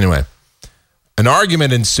 Anyway, an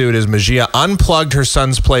argument ensued as Magia unplugged her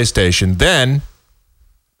son's PlayStation. Then,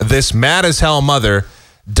 this mad-as-hell mother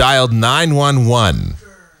dialed 911.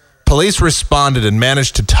 Police responded and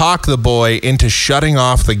managed to talk the boy into shutting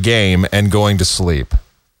off the game and going to sleep.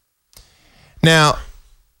 Now,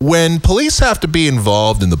 when police have to be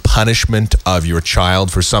involved in the punishment of your child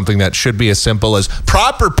for something that should be as simple as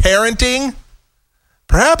proper parenting,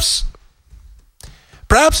 perhaps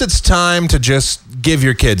it's time to just give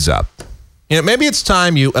your kids up. You know, maybe it's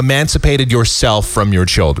time you emancipated yourself from your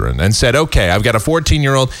children and said, okay, I've got a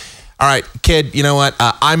 14-year-old. All right, kid, you know what?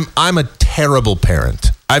 I'm a terrible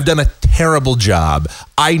parent. I've done a terrible job.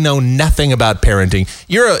 I know nothing about parenting.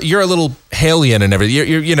 You're a little alien and everything.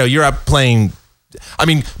 You're up playing. I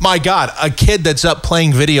mean, my God, a kid that's up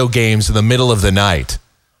playing video games in the middle of the night.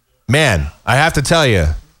 Man, I have to tell you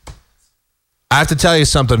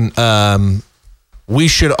something. We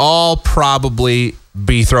should all probably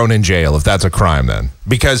be thrown in jail if that's a crime then.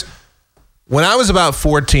 Because When I was about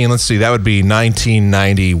 14, let's see, that would be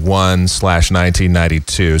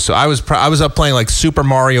 1991/1992. So I was up playing like Super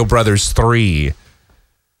Mario Brothers 3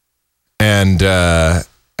 and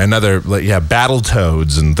another,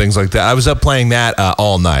 Battletoads and things like that. I was up playing that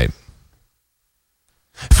all night.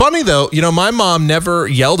 Funny though, my mom never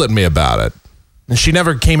yelled at me about it. And she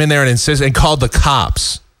never came in there and insisted and called the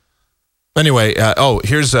cops. Anyway,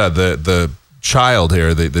 here's the child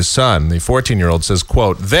here, the son, the 14-year-old says,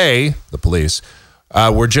 quote, they, the police,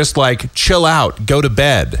 were just like, chill out, go to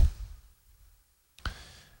bed.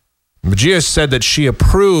 Magia said that she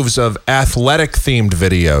approves of athletic-themed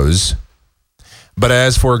videos, but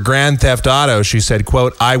as for Grand Theft Auto, she said,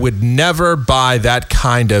 quote, I would never buy that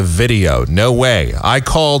kind of video. No way. I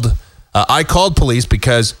called police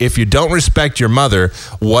because if you don't respect your mother,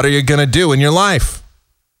 what are you going to do in your life?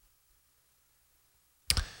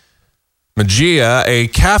 Magia, a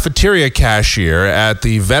cafeteria cashier at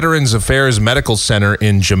the Veterans Affairs Medical Center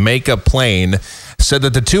in Jamaica Plain, said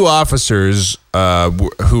that the two officers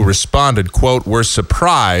who responded, quote, were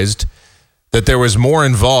surprised that there was more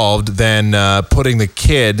involved than putting the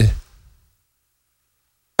kid,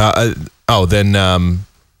 than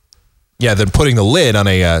putting the lid on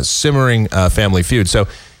a simmering family feud. So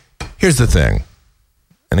here's the thing.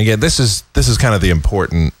 And again, this is kind of the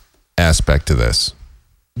important aspect to this.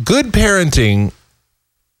 Good parenting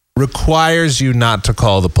requires you not to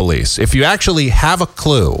call the police. If you actually have a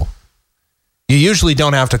clue, you usually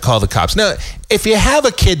don't have to call the cops. Now, if you have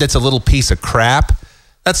a kid that's a little piece of crap,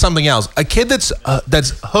 that's something else. A kid that's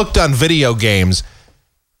hooked on video games,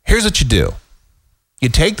 here's what you do. You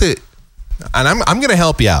take and I'm going to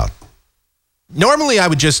help you out. Normally, I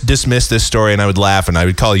would just dismiss this story and I would laugh and I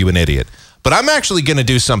would call you an idiot. But I'm actually going to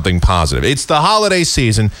do something positive. It's the holiday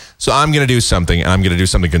season, so I'm going to do something, and I'm going to do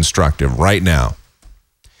something constructive right now.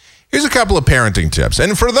 Here's a couple of parenting tips.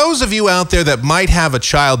 And for those of you out there that might have a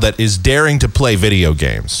child that is daring to play video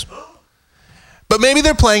games, but maybe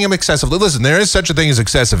they're playing them excessively. Listen, there is such a thing as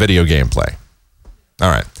excessive video game play. All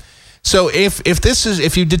right. So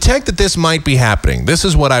if you detect that this might be happening, this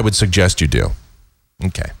is what I would suggest you do.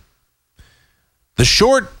 Okay. The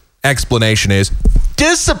short explanation is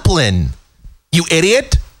discipline. You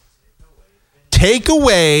idiot. Take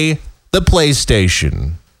away the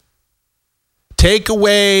PlayStation. Take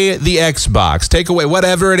away the Xbox. Take away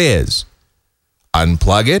whatever it is.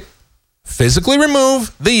 Unplug it. Physically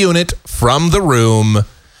remove the unit from the room.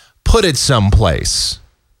 Put it someplace.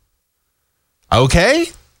 Okay?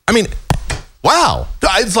 I mean, wow.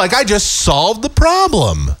 It's like I just solved the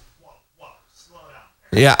problem.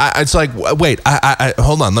 Yeah, it's like, wait, I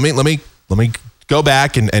hold on. Let me go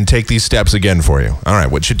back and take these steps again for you. All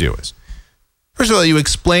right, what you do is, first of all, you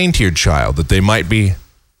explain to your child that they might be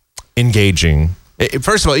engaging.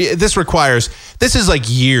 First of all, this is like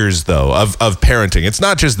years, though, of parenting. It's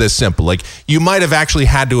not just this simple. Like, you might have actually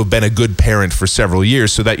had to have been a good parent for several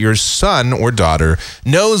years so that your son or daughter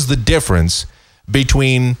knows the difference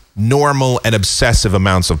between normal and obsessive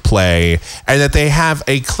amounts of play, and that they have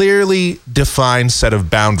a clearly defined set of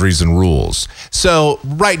boundaries and rules. So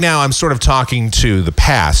right now I'm sort of talking to the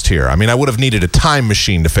past here. I mean, I would have needed a time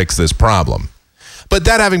machine to fix this problem. But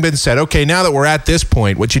that having been said, okay, now that we're at this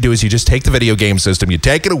point, what you do is you just take the video game system, you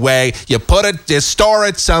take it away, you store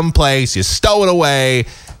it someplace, you stow it away,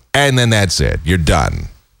 and then that's it. You're done.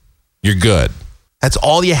 You're good. That's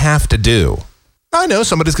all you have to do. I know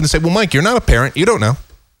somebody's going to say, well, Mike, you're not a parent. You don't know.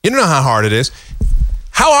 You don't know how hard it is.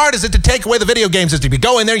 How hard is it to take away the video game system? You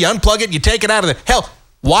go in there, you unplug it, you take it out of there. Hell,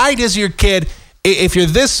 why does your kid, if you're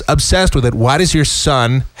this obsessed with it, why does your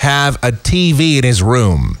son have a TV in his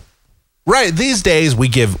room? Right, these days we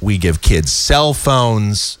give kids cell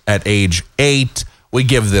phones at age 8. We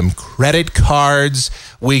give them credit cards.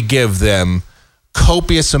 We give them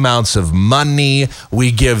copious amounts of money.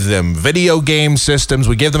 We give them video game systems.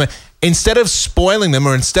 We give them, instead of spoiling them,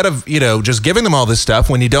 or instead of, just giving them all this stuff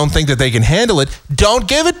when you don't think that they can handle it, don't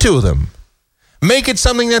give it to them. Make it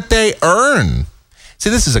something that they earn.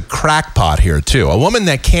 See, this is a crackpot here too. A woman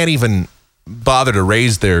that can't even bother to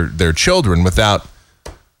raise their children without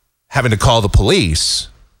having to call the police.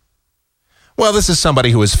 Well, this is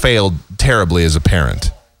somebody who has failed terribly as a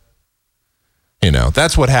parent.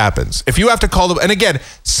 That's what happens. If you have to call them, and again,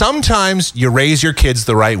 sometimes you raise your kids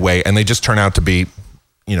the right way and they just turn out to be,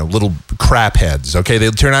 little crap heads, okay? They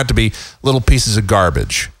turn out to be little pieces of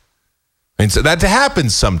garbage. I mean, so that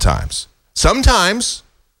happens sometimes. Sometimes,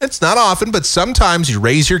 it's not often, but sometimes you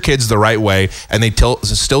raise your kids the right way and they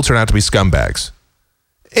still turn out to be scumbags.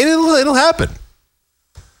 It'll happen.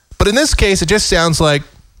 But in this case, it just sounds like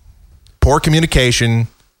poor communication,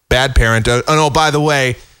 bad parent. Oh, no, by the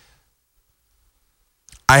way,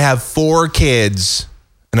 I have 4 kids,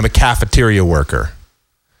 and I'm a cafeteria worker.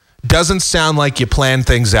 Doesn't sound like you plan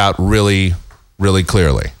things out really, really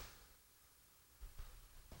clearly.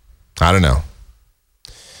 I don't know.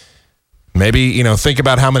 Maybe, think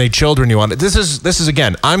about how many children you want. This is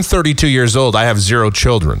again, I'm 32 years old. I have 0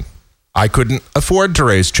 children. I couldn't afford to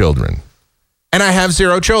raise children. And I have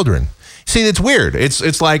 0 children. See, it's weird.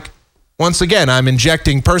 It's like, once again, I'm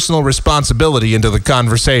injecting personal responsibility into the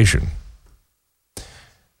conversation.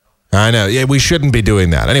 I know. Yeah, we shouldn't be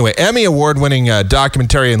doing that. Anyway, Emmy Award-winning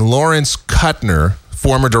documentarian Lawrence Kuttner,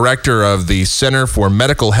 former director of the Center for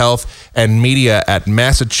Medical Health and Media at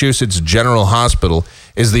Massachusetts General Hospital,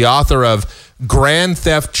 is the author of Grand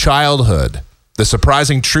Theft Childhood, The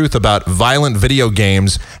Surprising Truth About Violent Video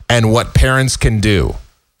Games and What Parents Can Do.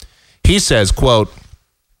 He says, quote,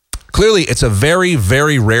 "Clearly, it's a very,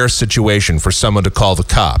 very rare situation for someone to call the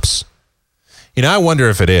cops. I wonder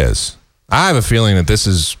if it is. I have a feeling that this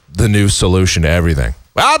is the new solution to everything.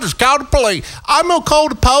 Well, I'll just call the police. I'm going to call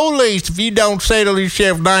the police if you don't settle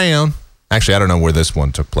yourself down." Actually, I don't know where this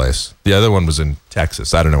one took place. The other one was in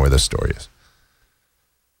Texas. I don't know where this story is.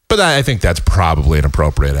 But I think that's probably an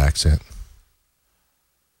appropriate accent.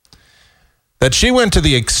 That she went to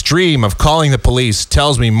the extreme of calling the police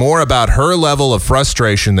tells me more about her level of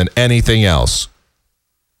frustration than anything else.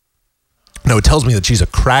 No, it tells me that she's a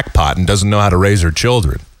crackpot and doesn't know how to raise her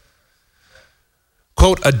children.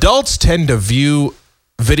 Quote, "Adults tend to view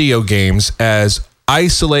video games as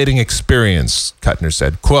isolating experience," Kuttner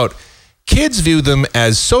said. Quote, "Kids view them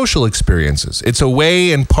as social experiences. It's a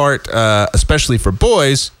way, in part, especially for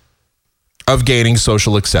boys, of gaining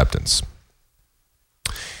social acceptance."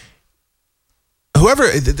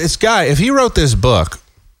 This guy, if he wrote this book,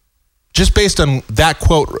 just based on that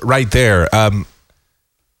quote right there, I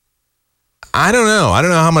don't know. I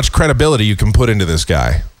don't know how much credibility you can put into this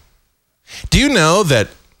guy. Do you know that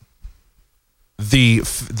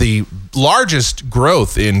the largest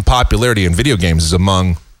growth in popularity in video games is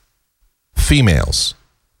among females,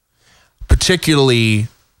 particularly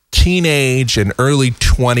teenage and early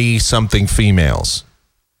 20-something females?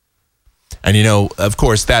 And, of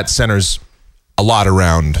course, that centers a lot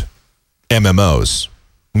around MMOs,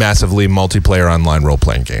 massively multiplayer online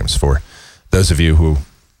role-playing games, for those of you who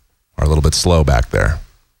are a little bit slow back there.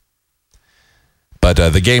 But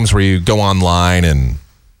the games where you go online and,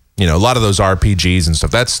 a lot of those RPGs and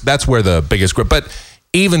stuff, that's where the biggest growth. But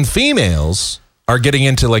even females are getting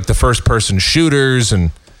into like the first-person shooters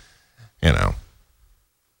and, and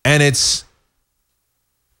it's,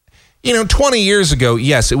 20 years ago,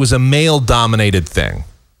 yes, it was a male-dominated thing.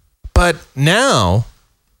 But now,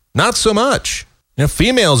 not so much.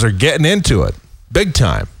 Females are getting into it big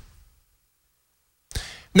time. And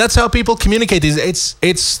that's how people communicate these.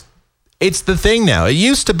 It's the thing now. It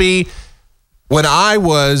used to be when I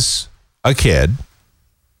was a kid,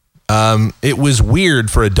 it was weird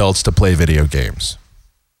for adults to play video games.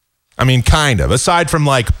 I mean, kind of. Aside from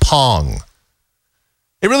like Pong.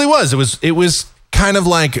 It really was. It was kind of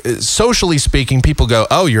like, socially speaking, people go,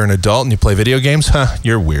 "Oh, you're an adult and you play video games? Huh,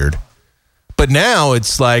 you're weird." But now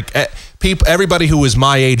it's like everybody who was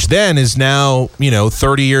my age then is now,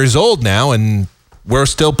 30 years old now, and we're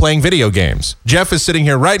still playing video games. Jeff is sitting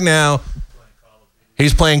here right now.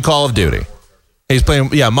 He's playing Call of Duty. He's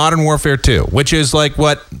playing, Modern Warfare 2, which is like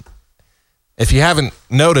what, if you haven't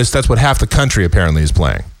noticed, that's what half the country apparently is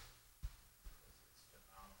playing.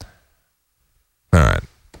 All right.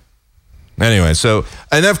 Anyway,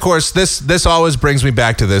 and of course, this always brings me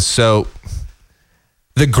back to this. So,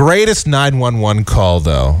 the greatest 911 call,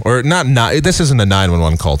 though, or this isn't a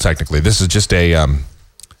 911 call technically. This is just a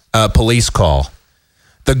police call.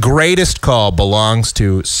 The greatest call belongs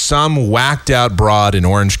to some whacked-out broad in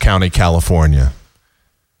Orange County, California,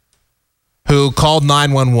 who called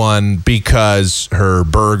 911 because her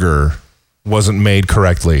burger wasn't made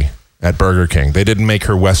correctly at Burger King. They didn't make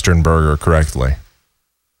her Western burger correctly.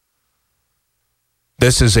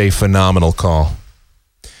 This is a phenomenal call.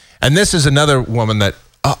 And this is another woman that,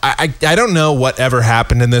 I don't know what ever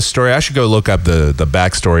happened in this story. I should go look up the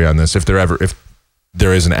backstory on this if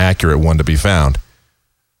there is an accurate one to be found.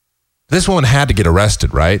 This woman had to get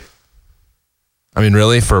arrested, right? I mean,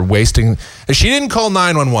 really, for wasting... She didn't call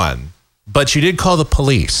 911, but she did call the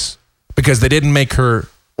police because they didn't make her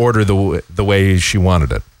order the way she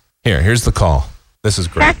wanted it. Here's the call. This is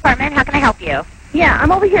great. Department, how can I help you? Yeah,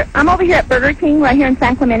 I'm over here at Burger King right here in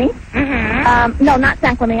San Clemente. Mm-hmm. No, not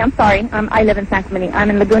San Clemente. I'm sorry. I live in San Clemente. I'm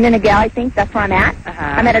in Laguna Niguel, I think. That's where I'm at. Uh-huh.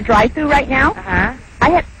 I'm at a drive-thru right now. Uh-huh.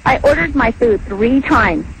 I ordered my food 3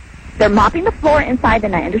 times. They're mopping the floor inside,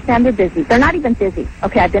 and I understand they're busy. They're not even busy.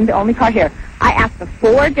 Okay, I've been the only car here. I asked them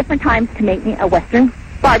 4 different times to make me a Western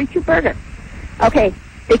barbecue burger. Okay,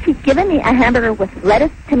 they keep giving me a hamburger with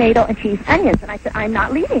lettuce, tomato, and cheese, onions. And I said, I'm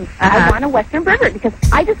not leaving. I want a Western burger because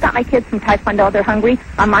I just got my kids from Taekwondo. They're hungry.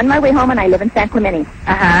 I'm on my way home, and I live in San Clemente.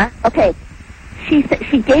 Okay, she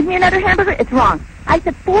gave me another hamburger. It's wrong. I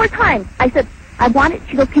said 4 times. I said, I want it.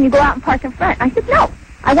 She goes, can you go out and park in front? I said, no.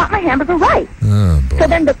 I want my hamburger right. Oh, so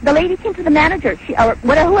then the lady came to the manager, or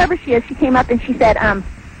whoever she is. She came up and she said,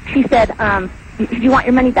 do you want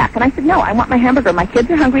your money back? And I said, no, I want my hamburger. My kids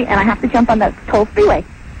are hungry, and I have to jump on the toll freeway.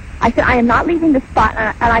 I said, I am not leaving this spot,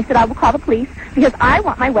 and I said, I will call the police because I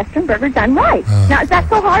want my Western burger done right. Now, is that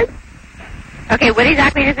so hard? Okay, what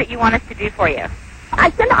exactly is it you want us to do for you?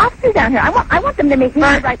 I send the officers down here. I want them to make me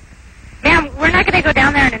right. Ma'am, we're not going to go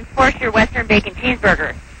down there and enforce your Western bacon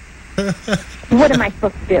cheeseburger. What am I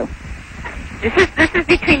supposed to do? This is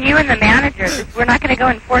between you and the manager. We're not going to go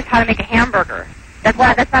enforce how to make a hamburger. That's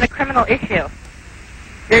not a criminal issue.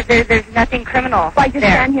 There's nothing criminal. So I just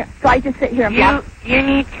stand here. So I just sit here and block. You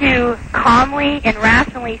need to calmly and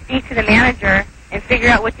rationally speak to the manager and figure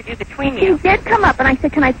out what to do between you. She did come up, and I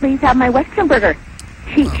said, can I please have my Western burger?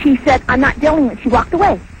 She said, I'm not dealing with it. She walked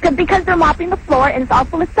away. Because they're mopping the floor, and it's all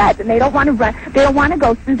full of suds, and they don't want to run. They don't want to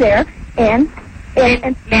go through there. And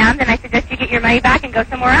ma'am, then I suggest you get your money back and go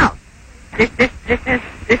somewhere else.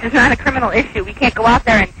 This is not a criminal issue. We can't go out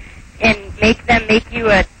there and make them make you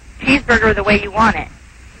a cheeseburger the way you want it.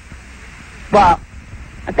 Well,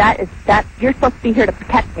 that you're supposed to be here to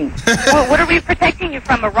protect me. Well, what are we protecting you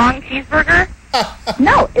from? A wrong cheeseburger?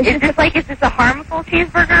 No. Is this a harmful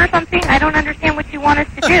cheeseburger or something? I don't understand what you want us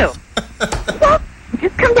to do. Well,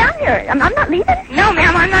 just come down here. I'm not leaving. No,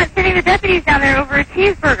 ma'am, I'm not sending the deputies down there over a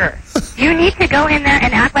cheeseburger. You need to go in there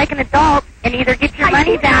and act like an adult and either get your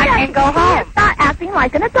money back and go home. She's not acting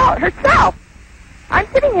like an adult herself. I'm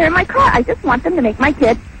sitting here in my car. I just want them to make my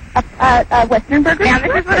kid a Western burger. Ma'am,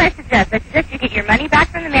 this is what I suggest. I suggest you get your money back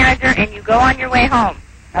from the manager and you go on your way home.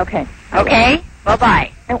 Okay. Okay?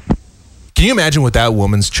 Bye-bye. Can you imagine what that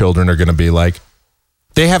woman's children are going to be like?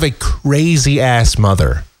 They have a crazy-ass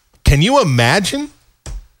mother. Can you imagine?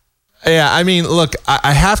 Yeah, I mean, look,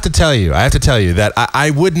 I have to tell you that I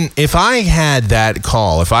wouldn't, if I had that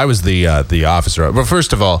call, if I was the officer, but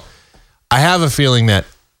first of all, I have a feeling that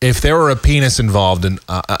if there were a penis involved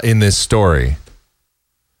in this story,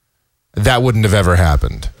 that wouldn't have ever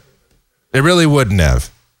happened. It really wouldn't have.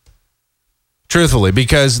 Truthfully,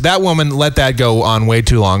 because that woman let that go on way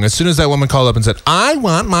too long. As soon as that woman called up and said, I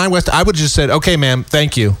want my West, I would have just said, okay, ma'am,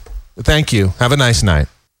 thank you. Thank you. Have a nice night.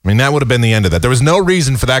 I mean, that would have been the end of that. There was no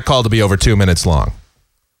reason for that call to be over 2 minutes long.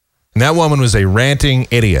 And that woman was a ranting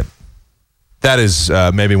idiot. That is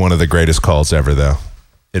maybe one of the greatest calls ever, though.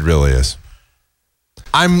 It really is.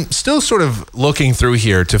 I'm still sort of looking through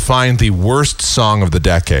here to find the worst song of the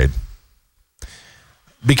decade.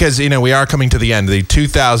 Because, you know, we are coming to the end, the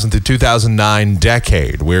 2000 to 2009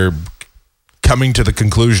 decade. We're coming to the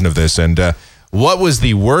conclusion of this. And what was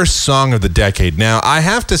the worst song of the decade? Now, I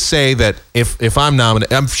have to say that if I'm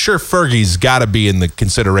nominated, I'm sure Fergie's got to be in the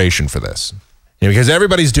consideration for this. You know, because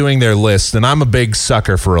everybody's doing their lists, and I'm a big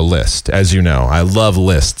sucker for a list, as you know. I love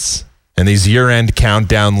lists. And these year-end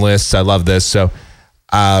countdown lists, I love this. So,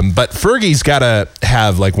 but Fergie's got to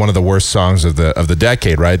have like one of the worst songs of the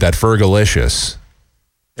decade, right? That Fergalicious.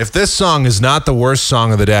 If this song is not the worst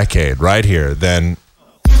song of the decade right here, then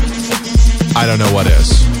I don't know what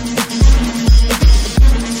is.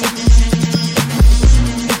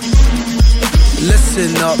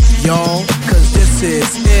 Listen up, y'all, cause this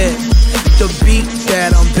is it. The beat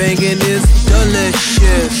that I'm banging is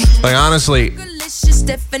delicious. Like, honestly,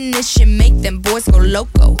 definition make them boys go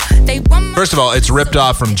loco. First of all, it's ripped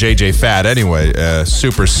off from JJ Fad anyway,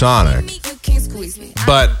 Supersonic.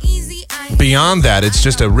 But beyond that, it's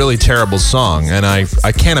just a really terrible song, and I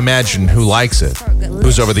can't imagine who likes it,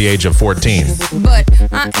 who's over the age of 14. But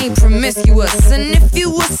I ain't promiscuous, and if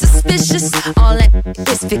you were suspicious, all that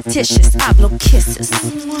is fictitious. I blow kisses.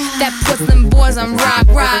 That puts them boys on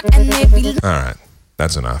rock, and they be... All right,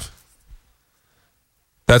 that's enough.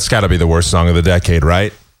 That's got to be the worst song of the decade,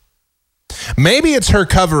 right? Maybe it's her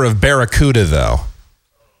cover of Barracuda, though.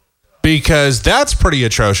 Because that's pretty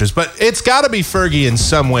atrocious. But it's got to be Fergie in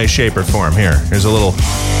some way, shape, or form. Here, here's a little...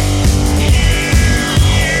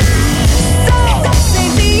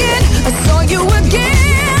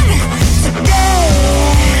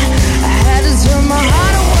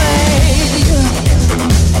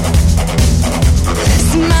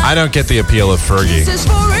 I don't get the appeal of Fergie.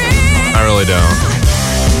 I really don't.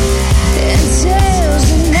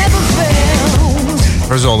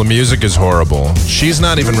 First of all, the music is horrible. She's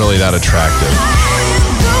not even really that attractive.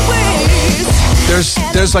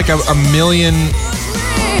 There's like a million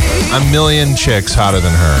a million chicks hotter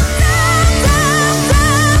than her.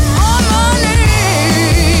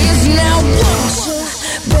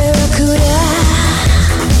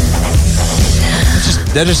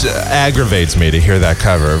 That just aggravates me to hear that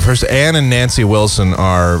cover. First, Ann and Nancy Wilson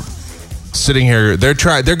are sitting here. They're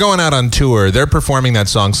going out on tour. They're performing that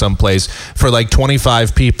song someplace for like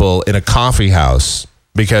 25 people in a coffee house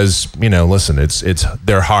because, you know, listen, it's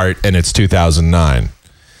their heart and it's 2009.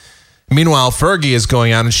 Meanwhile, Fergie is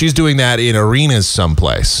going out and she's doing that in arenas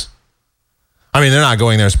someplace. I mean, they're not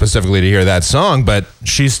going there specifically to hear that song, but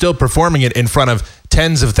she's still performing it in front of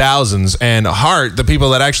tens of thousands. And Heart, the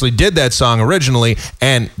people that actually did that song originally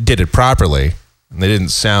and did it properly, and they didn't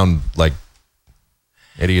sound like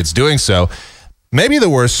idiots doing so. Maybe the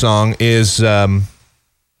worst song is,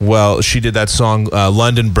 she did that song,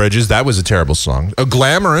 London Bridges. That was a terrible song.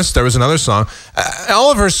 Glamorous, there was another song. All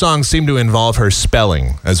of her songs seem to involve her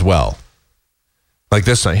spelling as well. Like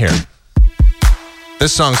this one here.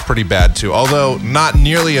 This song's pretty bad too, although not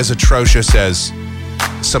nearly as atrocious as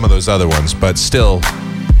some of those other ones, but still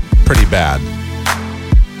pretty bad.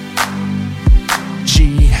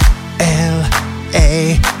 Glam.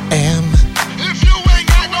 If you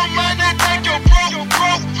ain't got no money, then you're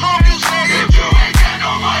broke.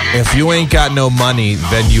 If you ain't got no money,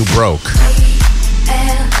 then you broke.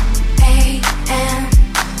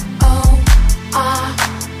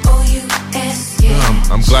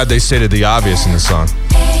 I'm glad they stated the obvious in the song.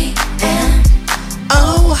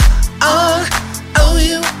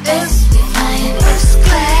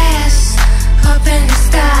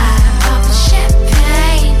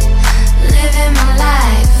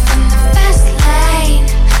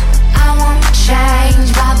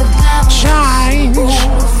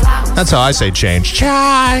 That's how I say change.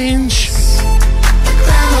 Change.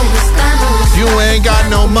 If you ain't got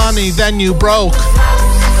no money, then you broke.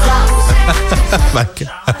 My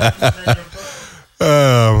God.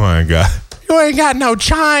 Oh my God. You ain't got no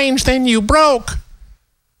change, then you broke.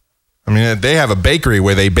 I mean, they have a bakery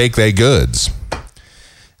where they bake their goods.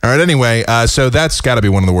 All right, anyway, so that's got to be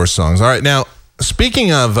one of the worst songs. All right, now,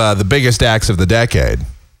 speaking of the biggest acts of the decade.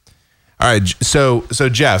 All right, so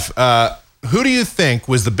Jeff, who do you think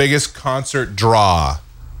was the biggest concert draw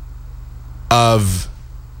of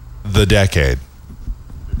the decade?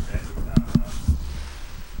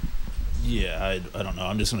 Yeah, I don't know.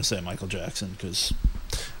 I'm just going to say Michael Jackson because...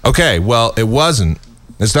 Okay, well, it wasn't.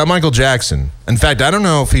 It's not Michael Jackson. In fact, I don't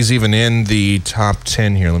know if he's even in the top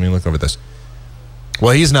 10 here. Let me look over this.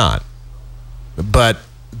 Well, he's not. But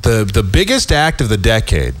the biggest act of the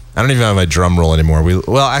decade, I don't even have my drum roll anymore.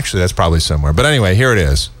 Well, actually, that's probably somewhere. But anyway, here it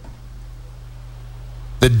is.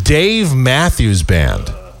 The Dave Matthews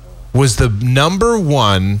Band was the number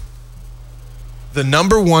one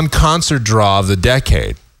concert draw of the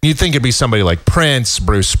decade. You'd think it'd be somebody like Prince,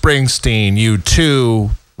 Bruce Springsteen, U2,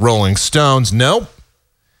 Rolling Stones. Nope.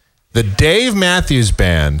 The Dave Matthews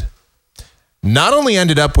Band not only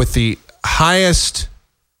ended up with the highest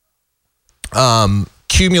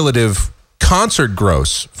cumulative concert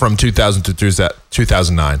gross from 2000 to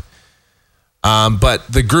 2009, but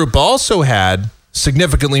the group also had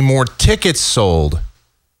significantly more tickets sold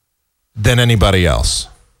than anybody else.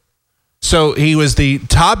 So he was the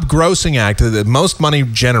top grossing act, the most money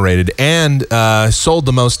generated, and sold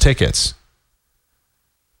the most tickets.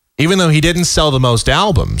 Even though he didn't sell the most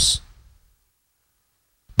albums,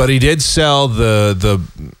 but he did sell the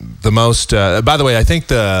most. By the way, I think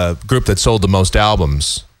the group that sold the most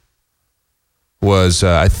albums was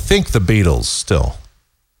I think the Beatles still,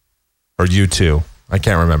 or U2. I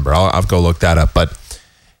can't remember. I'll go look that up. But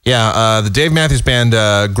yeah, the Dave Matthews Band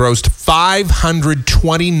grossed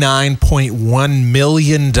 $529.1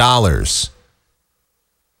 million.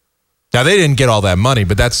 Now they didn't get all that money,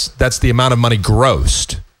 but that's the amount of money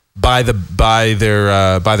grossed by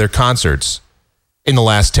their concerts in the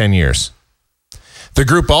last 10 years. The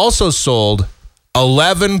group also sold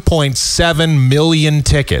 11.7 million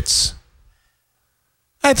tickets.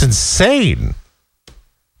 That's insane.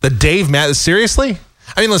 The Dave Matthews, seriously?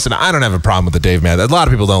 I mean, listen, I don't have a problem with the Dave Matthews. A lot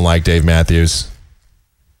of people don't like Dave Matthews.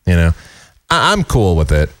 You know, I'm cool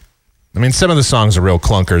with it. I mean, some of the songs are real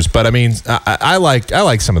clunkers, but I mean, I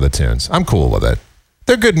like some of the tunes. I'm cool with it.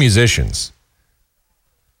 They're good musicians.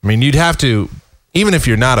 I mean, you'd have to, even if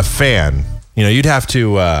you're not a fan, you know, you'd have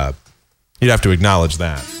to acknowledge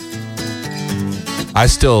that. I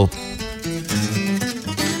still,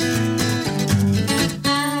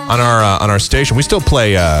 on our station, we still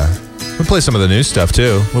play some of the new stuff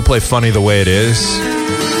too. We'll play "Funny the Way It Is."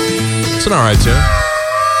 It's an all right tune.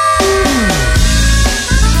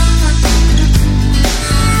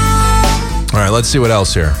 All right, let's see what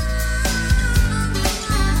else here.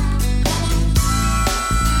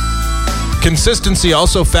 Consistency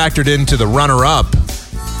also factored into the runner-up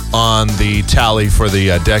on the tally for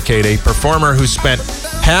the decade. A performer who spent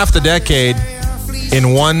half the decade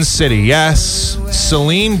in one city. Yes,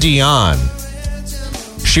 Celine Dion.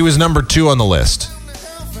 She was number 2 on the list.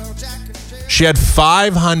 She had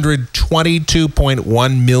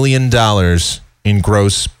 $522.1 million in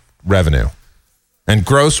gross revenue. And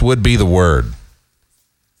gross would be the word.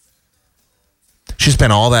 She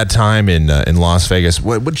spent all that time in Las Vegas.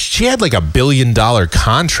 She had like $1 billion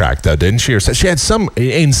contract, though, didn't she? Or she had some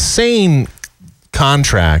insane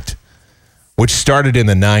contract, which started in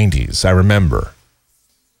the 90s, I remember.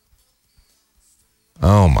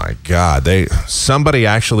 Oh, my God. Somebody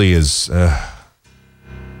actually is...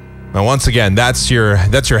 Now, once again, that's your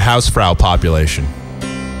Hausfrau population.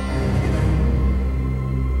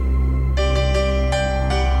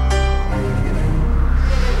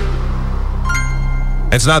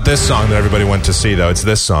 It's not this song that everybody went to see, though. It's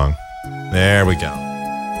this song. There we go.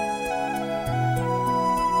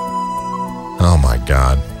 Oh, my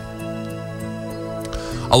God.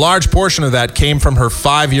 A large portion of that came from her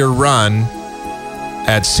 5-year run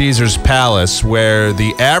at Caesars Palace, where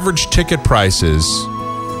the average ticket prices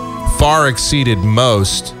far exceeded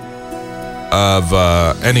most of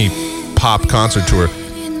any pop concert tour.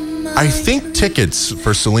 I think tickets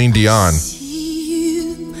for Celine Dion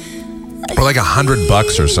were like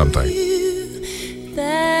 $100 or something.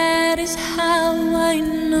 That is how I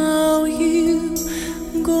know you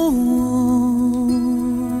go on.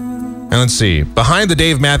 And let's see. Behind the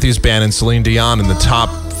Dave Matthews Band and Celine Dion in the top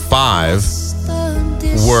 5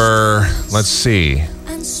 were, let's see.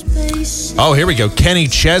 Oh, here we go. Kenny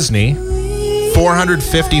Chesney,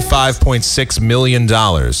 $455.6 million.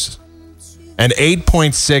 And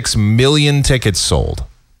 8.6 million tickets sold.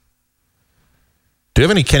 Do you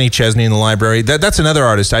have any Kenny Chesney in the library? That's another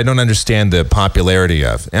artist I don't understand the popularity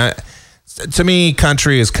of. To me,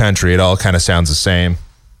 country is country. It all kind of sounds the same.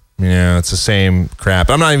 You know, it's the same crap.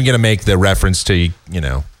 I'm not even going to make the reference to,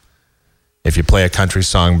 if you play a country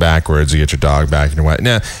song backwards, you get your dog back and your wife.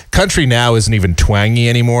 Now, country now isn't even twangy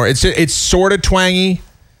anymore. It's sort of twangy,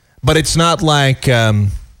 but it's not like...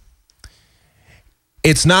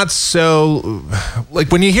 it's not so...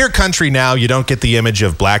 Like, when you hear country now, you don't get the image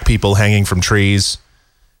of black people hanging from trees.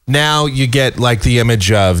 Now you get, like, the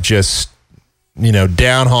image of just,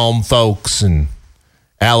 down-home folks in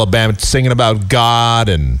Alabama singing about God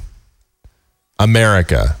and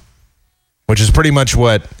America, which is pretty much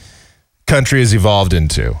what country has evolved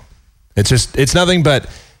into. It's nothing but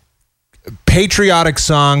patriotic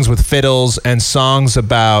songs with fiddles and songs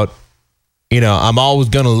about, I'm always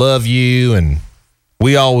going to love you and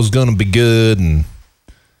we always going to be good, and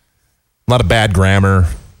a lot of bad grammar.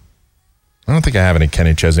 I don't think I have any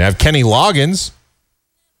Kenny Chesney. I have Kenny Loggins.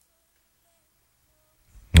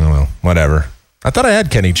 Oh, well, whatever. I thought I had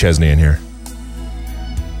Kenny Chesney in here.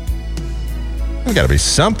 There's got to be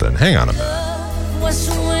something. Hang on a minute.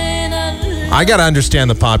 I got to understand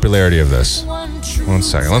the popularity of this. 1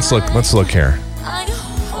 second. Let's look here.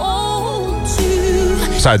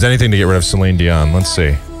 Besides, anything to get rid of Celine Dion. Let's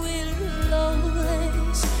see.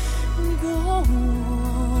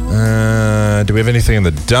 Do we have anything in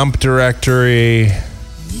the dump directory?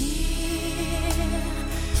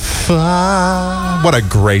 What a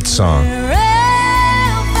great song.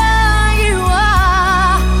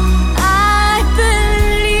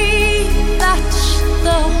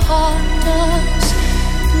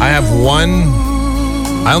 I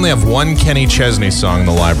only have one Kenny Chesney song in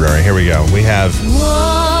the library. Here we go. We have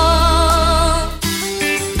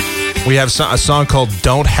a song called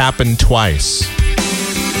Don't Happen Twice.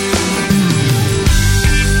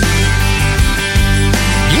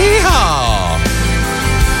 Yeehaw!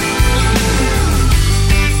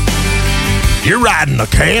 You're riding a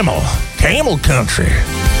camel country.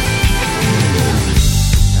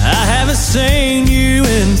 I haven't seen you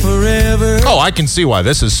in forever. Oh, I can see why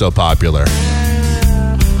this is so popular.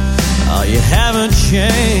 Oh, you haven't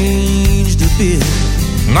changed a bit.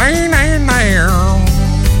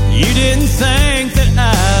 You didn't think that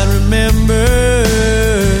I'd remember.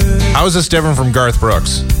 How is this different from Garth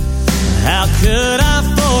Brooks? How could I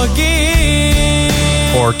forget?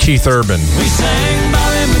 Or Keith Urban? We sang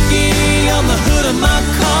Bobby McGee on the hood of my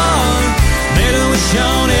car. Made a wish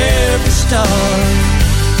on every star.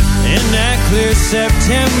 In that clear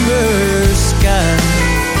September sky.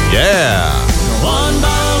 Yeah. 1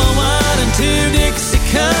 bottle of wine and 2 Dixie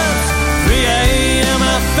cups. 3 a.m.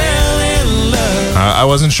 I fell in love. I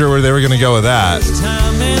wasn't sure where they were going to go with that. First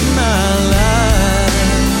time in my life.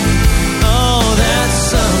 Oh,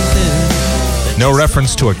 that's something. No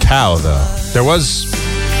reference to a cow, though. There was...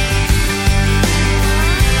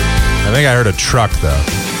 I think I heard a truck, though.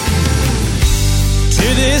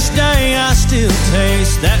 To this day, I still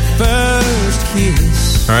taste that first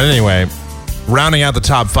kiss. All right, anyway, rounding out the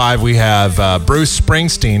top 5, we have Bruce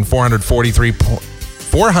Springsteen,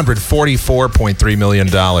 $444.3 million,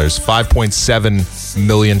 5.7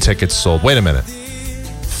 million tickets sold. Wait a minute.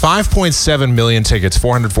 5.7 million tickets,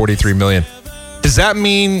 443 million. Does that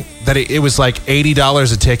mean that it was like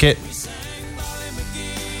 $80 a ticket?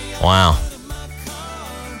 Wow.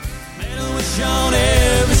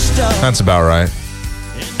 That's about right.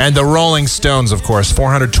 And the Rolling Stones, of course,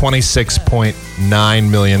 426.9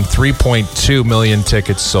 million, 3.2 million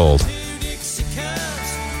tickets sold.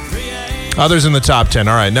 Others in the top 10.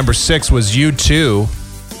 All right, number 6 was U2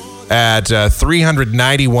 at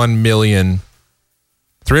 391 million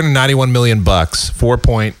bucks,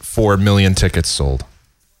 4.4 million tickets sold.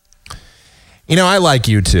 You know, I like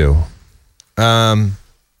U2.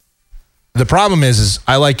 The problem is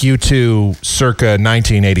I like U2 circa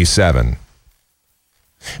 1987.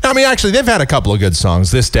 Now, I mean, actually, they've had a couple of good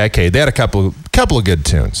songs this decade. They had a couple of good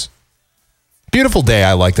tunes. Beautiful Day,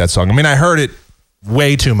 I like that song. I mean, I heard it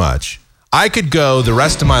way too much. I could go the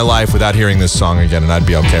rest of my life without hearing this song again, and I'd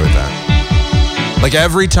be okay with that. Like,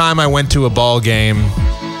 every time I went to a ball game,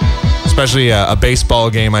 especially a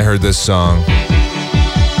baseball game, I heard this song.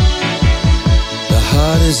 The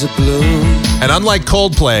heart is a blue. And unlike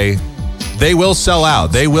Coldplay, they will sell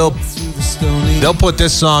out. They'll put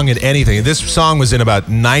this song in anything. This song was in about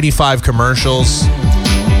 95 commercials.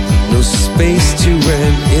 No space to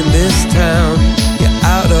rent in this town. You're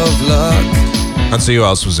out of luck. Let's see who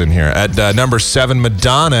else was in here. At number 7,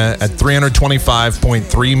 Madonna at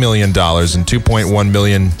 $325.3 million and 2.1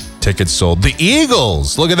 million tickets sold. The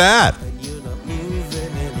Eagles, look at that.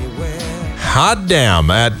 Hot damn,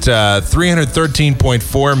 at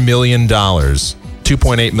 $313.4 million,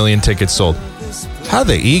 2.8 million tickets sold. How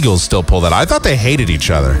do the Eagles still pull that? I thought they hated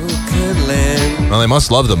each other. Well, they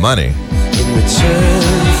must love the money.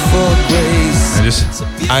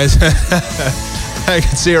 I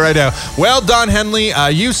can see it right now. Well, Don Henley,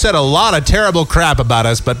 you said a lot of terrible crap about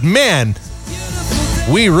us, but man,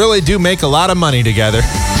 we really do make a lot of money together.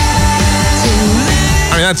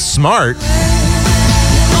 I mean, that's smart.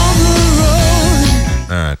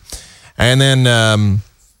 All right. And then,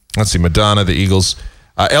 let's see, Madonna, the Eagles.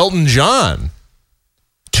 Elton John,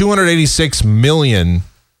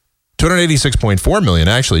 286.4 million,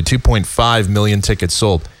 actually, 2.5 million tickets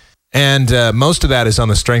sold. And most of that is on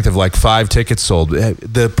the strength of like 5 tickets sold.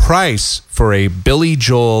 The price for a Billy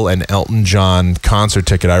Joel and Elton John concert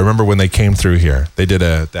ticket, I remember when they came through here, they did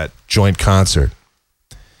that joint concert.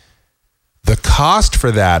 The cost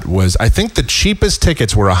for that was, I think the cheapest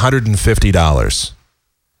tickets were $150.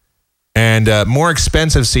 And more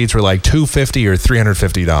expensive seats were like $250 or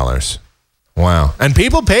 $350. Wow. And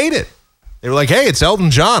people paid it. They were like, hey, it's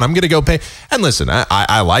Elton John. I'm going to go pay. And listen,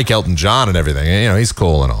 I like Elton John and everything. You know, he's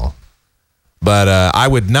cool and all. But I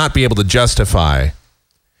would not be able to justify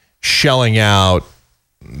shelling out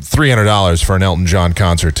 $300 for an Elton John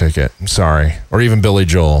concert ticket. I'm sorry. Or even Billy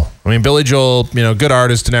Joel. I mean, Billy Joel, you know, good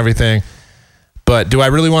artist and everything. But do I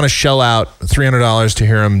really want to shell out $300 to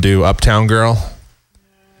hear him do Uptown Girl?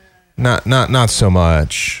 Not so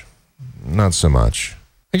much. Not so much.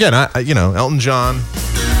 Again, Elton John.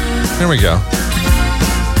 There we go.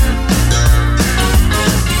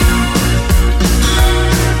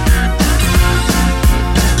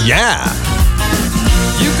 Yeah.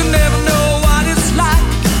 You can never know what it's like.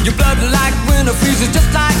 Your blood like winter freezes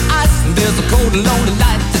just like ice. And there's a cold and lonely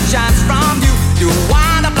light that shines from you. You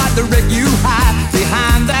wind up like the wreck you hide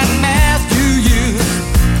behind that mask you use.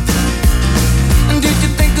 And did you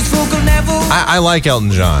think this fool could never... I like Elton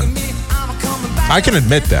John. I can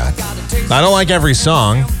admit that. I don't like every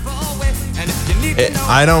song.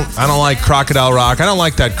 I don't like Crocodile Rock. I don't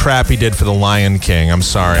like that crap he did for The Lion King. I'm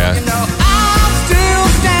sorry.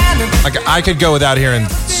 I could go without hearing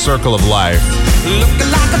Circle of Life.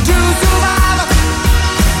 Looking like a true survivor,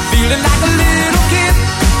 feeling like a little kid.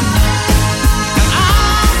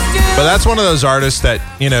 But that's one of those artists that,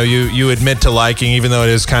 you admit to liking, even though it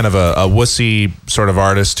is kind of a wussy sort of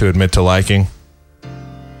artist to admit to liking.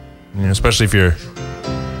 Especially if you're...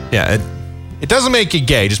 Yeah, it doesn't make you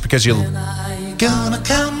gay just because you... Gonna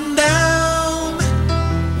come down.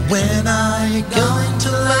 When are you going to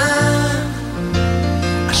land?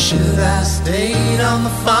 I should have stayed on the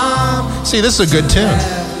farm. See, this is a good tune.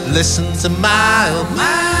 Listen to my old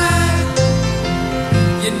mind.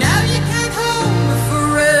 You know you can't hold me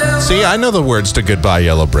forever. See, I know the words to Goodbye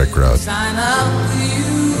Yellow Brick Road. Sign up with you.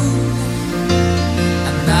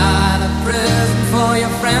 I'm not a present for your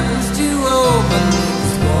friends to open.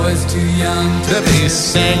 boys too young to be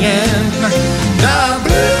singing the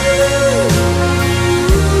blues.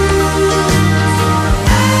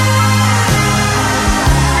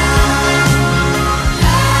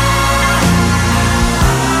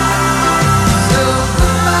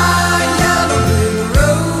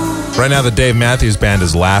 Right now, the Dave Matthews Band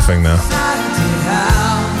is laughing, though.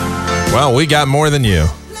 Well, we got more than you.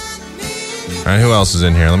 All right, who else is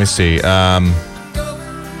in here? Let me see.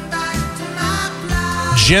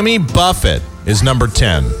 Jimmy Buffett is number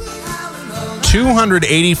 10.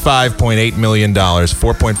 $285.8 million,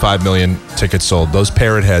 4.5 million tickets sold. Those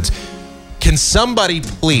parrot heads. Can somebody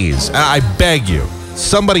please, I beg you,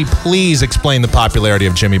 somebody please explain the popularity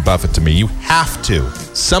of Jimmy Buffett to me. You have to.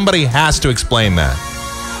 Somebody has to explain that.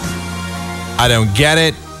 I don't get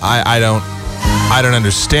it. I don't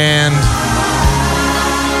understand.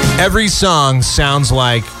 Every song sounds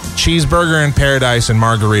like Cheeseburger in Paradise and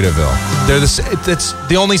Margaritaville. That's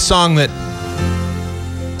the only song that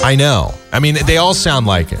I know. I mean, they all sound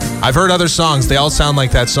like it. I've heard other songs. They all sound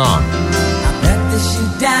like that song.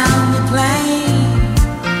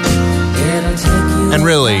 And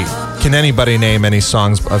really, can anybody name any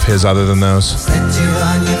songs of his other than those?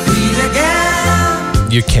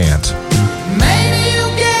 You can't.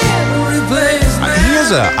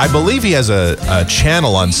 I believe he has a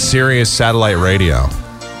channel on Sirius Satellite Radio.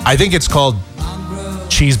 I think it's called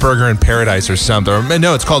Cheeseburger in Paradise or something. Or,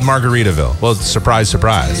 no, it's called Margaritaville. Well, surprise,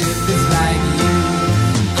 surprise.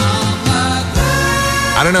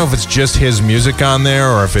 I don't know if it's just his music on there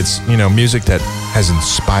or if it's, music that has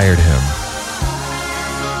inspired him.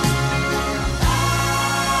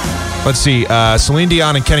 Let's see. Celine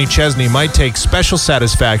Dion and Kenny Chesney might take special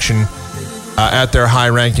satisfaction at their high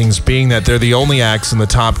rankings, being that they're the only acts in the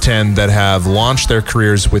top 10 that have launched their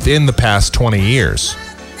careers within the past 20 years.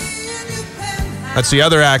 That's the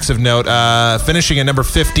other acts of note. Finishing at number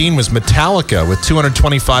 15 was Metallica with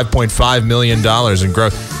 $225.5 million in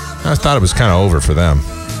growth. I thought it was kind of over for them.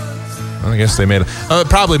 I guess they made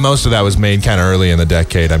probably most of that was made kind of early in the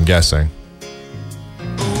decade, I'm guessing.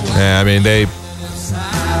 Yeah, I mean, they...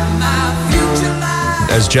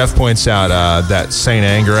 As Jeff points out, that Saint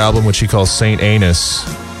Anger album, which he calls Saint Anus,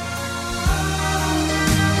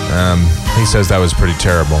 he says that was pretty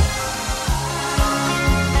terrible.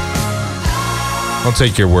 I'll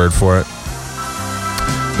take your word for it.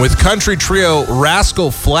 With country trio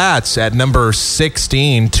Rascal Flatts at number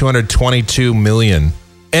 16, $222 million.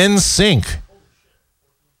 NSYNC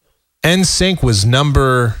was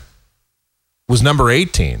number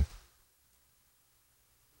 18.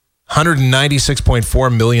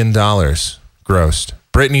 $196.4 million grossed.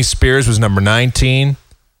 Britney Spears was number 19,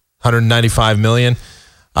 $195 million.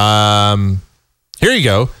 Here you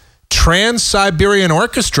go. Trans-Siberian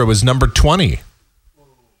Orchestra was number 20.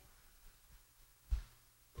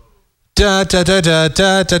 Da, da, da, da,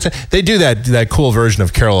 da, da, da. They do that cool version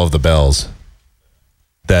of Carol of the Bells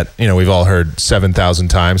that, we've all heard 7,000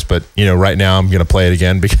 times, but, right now I'm going to play it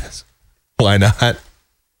again because why not?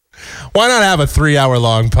 Why not have a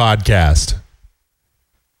 3-hour-long podcast?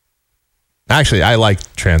 Actually, I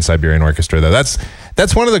like Trans-Siberian Orchestra, though. That's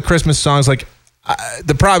one of the Christmas songs. Like,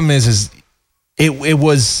 the problem is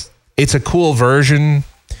it's a cool version,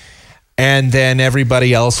 and then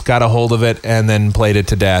everybody else got a hold of it and then played it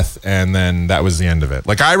to death, and then that was the end of it.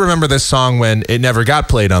 Like, I remember this song when it never got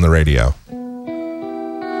played on the radio.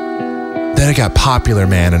 Then it got popular,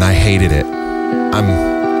 man, and I hated it.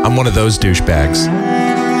 I'm one of those douchebags.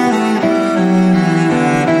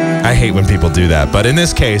 I hate when people do that, but in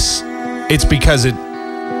this case, it's because it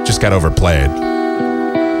just got overplayed.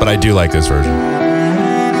 But I do like this version.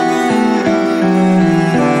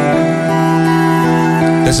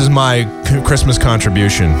 This is my Christmas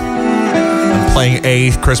contribution. I'm playing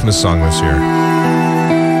a Christmas song this year.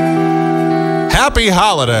 Happy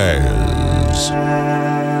Holidays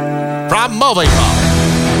from Movie Pop.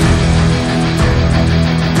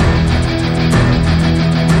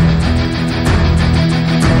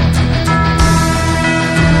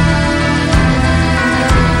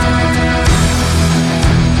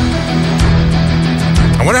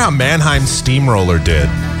 I wonder how Mannheim Steamroller did.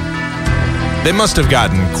 They must have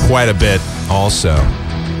gotten quite a bit also.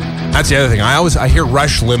 That's the other thing. I hear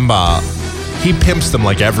Rush Limbaugh. He pimps them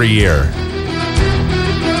like every year.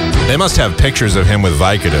 They must have pictures of him with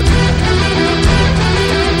Vicodin.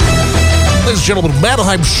 Ladies and gentlemen,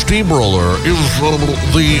 Mannheim Steamroller is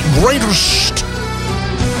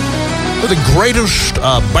the greatest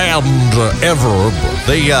band ever.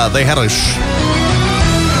 They had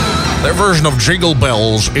their version of Jingle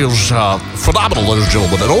Bells is phenomenal, ladies and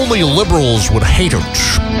gentlemen, and only liberals would hate it.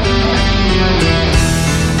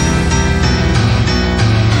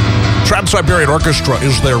 Trans-Siberian Orchestra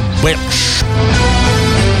is their bitch.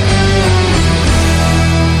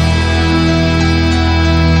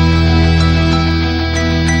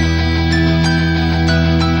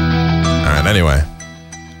 All right, anyway.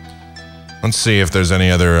 Let's see if there's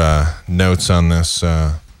any other notes on this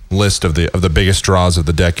list of the biggest draws of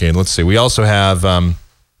the decade. Let's see. We also have, you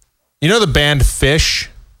know the band Phish?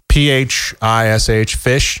 Phish?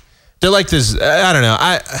 Phish? They're like this, I don't know.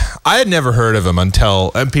 I had never heard of them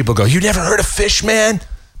until, and people go, you never heard of Phish, man?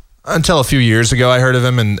 Until a few years ago I heard of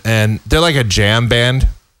them, and they're like a jam band.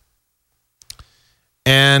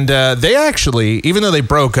 And they actually, even though they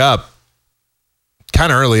broke up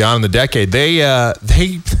kind of early on in the decade, they got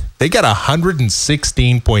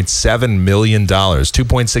 $116.7 million,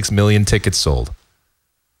 2.6 million tickets sold.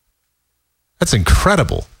 That's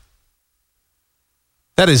incredible.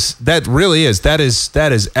 That is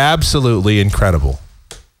absolutely incredible.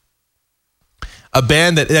 A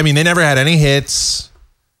band that, I mean, they never had any hits.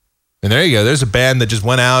 And there you go. There's a band that just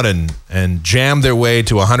went out and jammed their way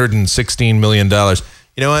to $116 million. You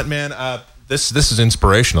know what, man? This is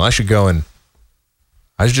inspirational. I should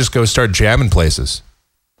just go start jamming places.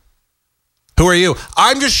 Who are you?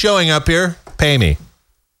 I'm just showing up here. Pay me.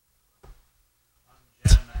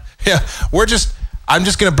 Yeah, I'm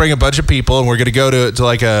just going to bring a bunch of people, and we're going to go to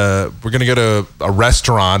a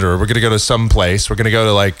restaurant, or we're going to go to some place. We're going to go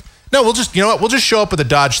to we'll just show up at the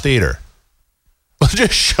Dodge Theater. We'll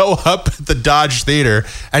just show up at the Dodge Theater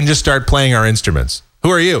and just start playing our instruments.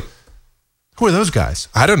 Who are you? Who are those guys?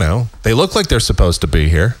 I don't know. They look like they're supposed to be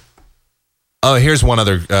here. Oh, here's one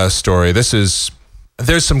other story. There's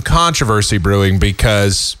some controversy brewing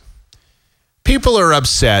because people are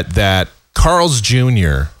upset that Carl's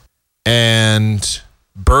Jr. and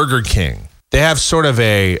Burger King, they have sort of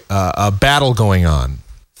a battle going on.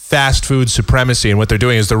 Fast food supremacy, and what they're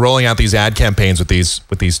doing is they're rolling out these ad campaigns with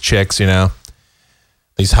these chicks, you know,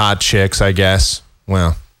 these hot chicks, I guess.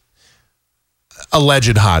 Well,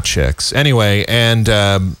 alleged hot chicks. Anyway, and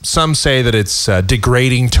some say that it's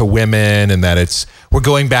degrading to women, and that we're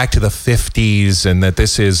going back to the 50s, and that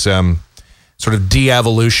this is sort of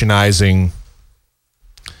de-evolutionizing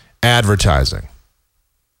advertising.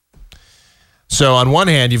 So on one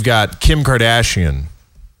hand, you've got Kim Kardashian.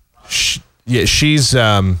 She's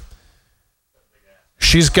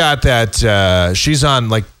got that. She's on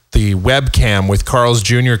like the webcam with Carl's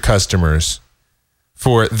Jr. customers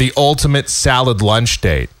for the ultimate salad lunch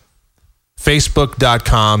date.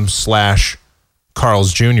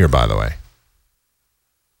 Facebook.com/Carl's Jr., by the way.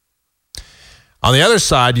 On the other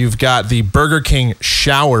side, you've got the Burger King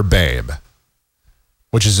Shower Babe,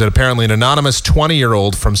 which is apparently an anonymous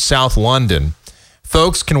 20-year-old from South London.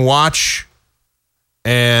 Folks can watch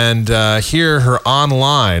and hear her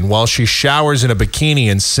online while she showers in a bikini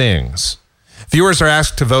and sings. Viewers are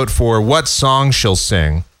asked to vote for what song she'll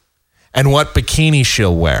sing and what bikini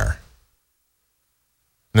she'll wear.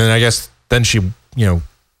 And then I guess then she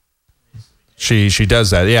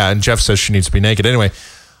does that. Yeah, and Jeff says she needs to be naked. Anyway,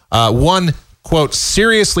 one, quote,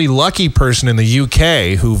 seriously lucky person in the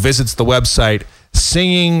UK who visits the website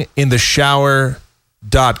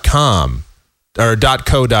singinginthe.shower.com or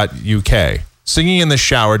 .co.uk.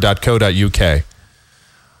 Singinginthe.shower.co.uk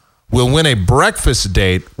will win a breakfast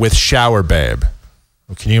date with Shower Babe.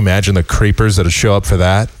 Well, can you imagine the creepers that'll show up for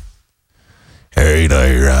that? Hey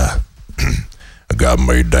there, I got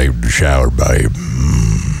me a date with the Shower Babe.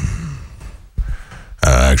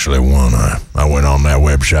 I actually won. I went on that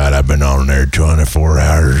website. I've been on there 24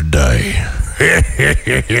 hours a day.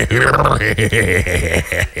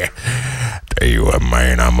 Tell you what,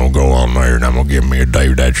 man, I'm going to go on there and I'm going to give me a date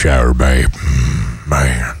with that Shower Babe.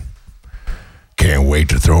 Man, can't wait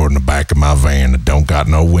to throw it in the back of my van that don't got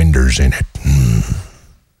no windows in it.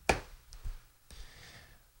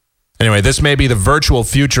 Anyway, this may be the virtual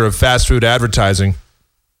future of fast food advertising.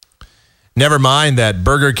 Never mind that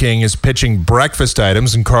Burger King is pitching breakfast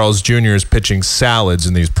items and Carl's Jr. is pitching salads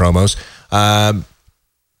in these promos.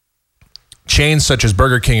 Chains such as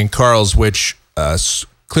Burger King and Carl's, which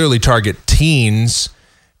clearly target teens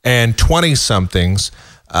and 20-somethings,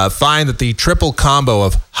 find that the triple combo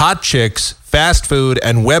of hot chicks, fast food,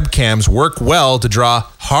 and webcams work well to draw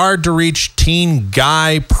hard-to-reach teen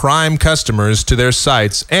guy prime customers to their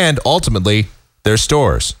sites and, ultimately, their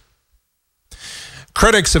stores.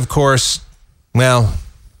 Critics, of course, well,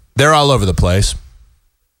 they're all over the place.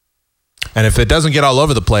 And if it doesn't get all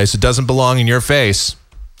over the place, it doesn't belong in your face.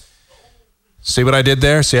 See what I did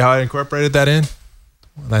there? See how I incorporated that in?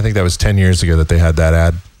 I think that was 10 years ago that they had that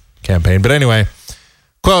ad campaign. But anyway,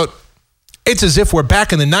 quote, it's as if we're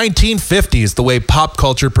back in the 1950s, the way pop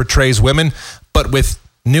culture portrays women, but with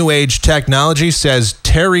New Age Technology, says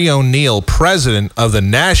Terry O'Neill, president of the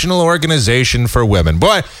National Organization for Women.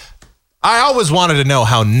 Boy, I always wanted to know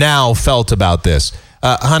how Now felt about this.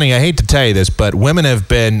 Honey, I hate to tell you this, but women have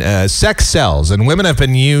been sex sells, and women have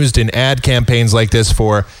been used in ad campaigns like this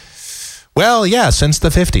for, well, yeah, since the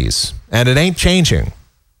 50s, and it ain't changing.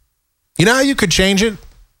 You know how you could change it?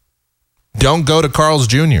 Don't go to Carl's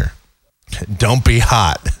Jr. Don't be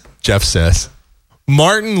hot, Jeff says.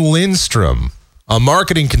 Martin Lindstrom, a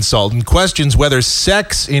marketing consultant, questions whether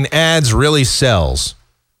sex in ads really sells.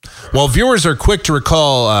 While viewers are quick to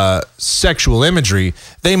recall sexual imagery,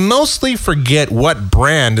 they mostly forget what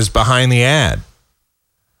brand is behind the ad.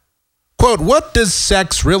 Quote, what does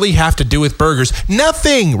sex really have to do with burgers?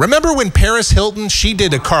 Nothing. Remember when Paris Hilton, she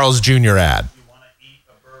did a Carl's Jr. ad?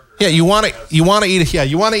 Yeah, you want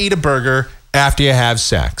to eat a burger after you have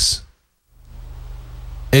sex.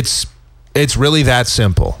 It's really that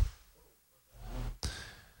simple.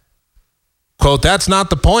 Quote, that's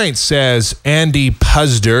not the point, says Andy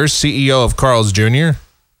Puzder, CEO of Carl's Jr.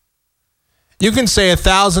 You can say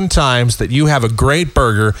 1,000 times that you have a great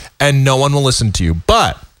burger and no one will listen to you.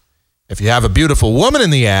 But if you have a beautiful woman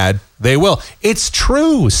in the ad, they will. It's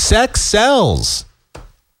true. Sex sells.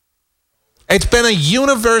 It's been a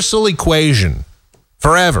universal equation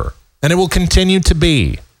forever, and it will continue to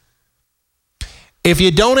be. If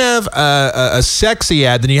you don't have a sexy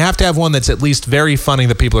ad, then you have to have one that's at least very funny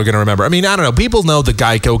that people are going to remember. I mean, I don't know. People know the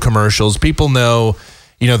Geico commercials. People know,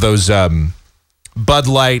 those Bud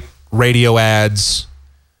Light radio ads.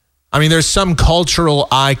 I mean, there's some cultural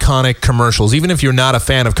iconic commercials. Even if you're not a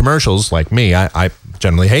fan of commercials, like me, I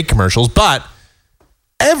generally hate commercials, but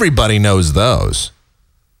everybody knows those.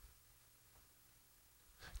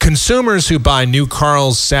 Consumers who buy new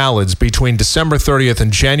Carl's salads between December 30th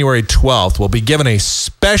and January 12th will be given a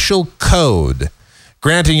special code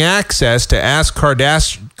granting access to Ask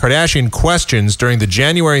Kardashian questions during the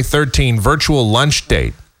January 13 virtual lunch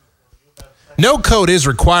date. No code is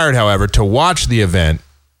required, however, to watch the event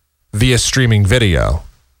via streaming video.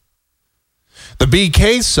 The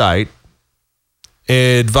BK site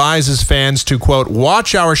advises fans to, quote,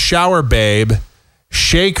 watch our shower babe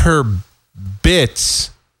shake her bits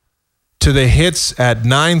to the hits at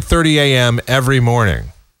 9:30 a.m. every morning.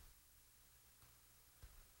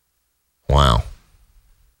 Wow.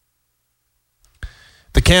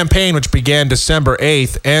 The campaign, which began December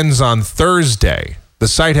 8th, ends on Thursday. The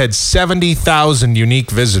site had 70,000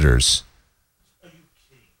 unique visitors.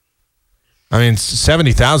 I mean,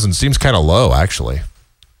 70,000 seems kind of low, actually.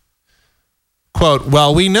 Quote,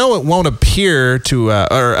 well, we know it won't appeal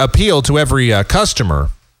to every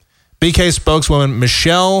customer. BK spokeswoman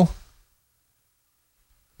Michelle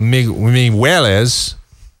Migueles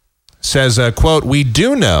says, quote, we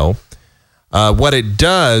do know what it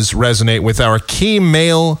does resonate with our key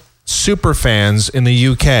male superfans in the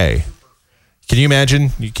UK. Can you imagine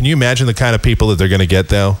the kind of people that they're going to get,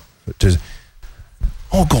 though?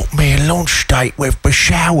 I got me a lunch date with the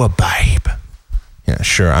shower babe. Yeah,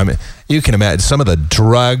 sure. I mean, you can imagine some of the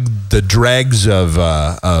dregs of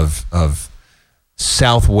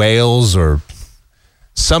South Wales, or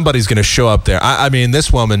somebody's going to show up there. I mean,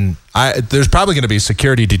 this woman, there's probably going to be a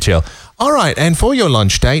security detail. All right, and for your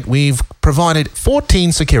lunch date, we've provided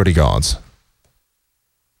 14 security guards.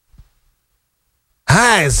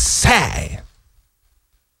 I say.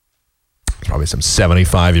 Probably some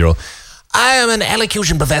 75-year-old. I am an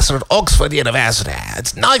elocution professor at Oxford University.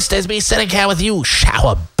 It's nice to be sitting here with you,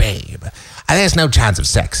 shower babe. And there's no chance of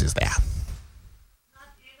sex, is there?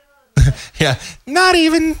 Yeah, not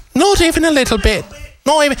even a little bit.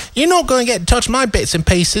 Not even. You're not going to get to touch my bits and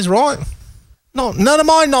pieces, right? No, none of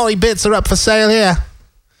my naughty bits are up for sale here.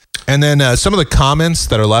 And then some of the comments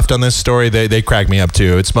that are left on this story, they crack me up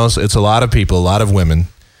too. It's a lot of people, a lot of women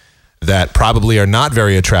that probably are not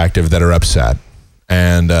very attractive that are upset.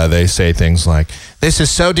 And they say things like, this is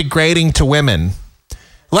so degrading to women.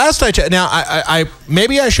 Last I checked, now I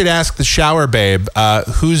maybe I should ask the shower babe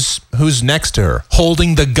who's next to her,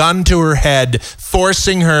 holding the gun to her head,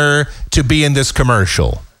 forcing her to be in this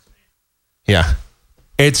commercial. Yeah,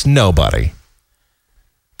 it's nobody.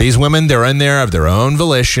 These women, they're in there of their own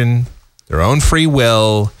volition, their own free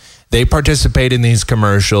will. They participate in these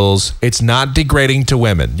commercials. It's not degrading to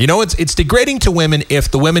women. You know, it's degrading to women if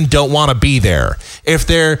the women don't want to be there, if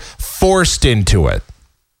they're forced into it.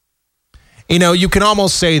 You know, you can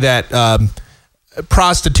almost say that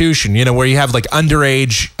prostitution, you know, where you have like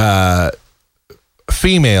underage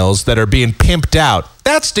females that are being pimped out,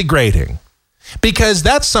 that's degrading. Because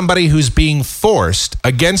that's somebody who's being forced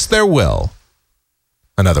against their will,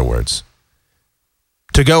 in other words,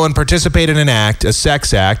 to go and participate in an act, a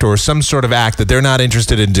sex act, or some sort of act that they're not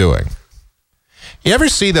interested in doing. You ever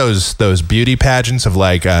see those beauty pageants of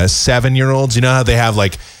like 7-year-olds? You know how they have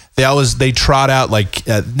like they trot out like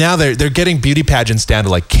now they're getting beauty pageants down to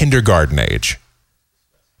like kindergarten age.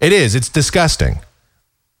 It's disgusting.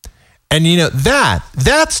 And you know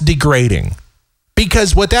that's degrading,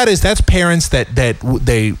 because what that is, that's parents that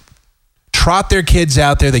they trot their kids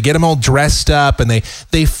out there, they get them all dressed up, and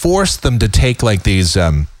they force them to take like these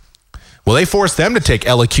they force them to take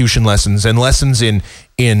elocution lessons and lessons in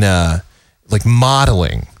like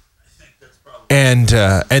modeling. And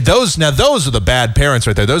those are the bad parents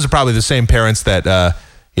right there. Those are probably the same parents that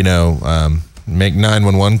make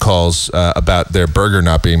 911 calls about their burger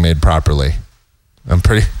not being made properly. I'm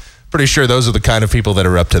pretty sure those are the kind of people that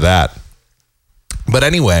are up to that. But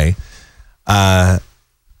anyway, that's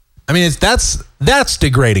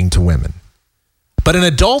degrading to women. But an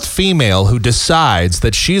adult female who decides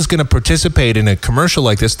that she's going to participate in a commercial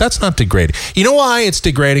like this, that's not degrading. You know why it's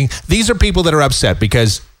degrading? These are people that are upset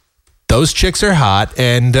because those chicks are hot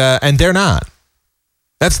and they're not.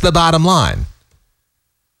 That's the bottom line.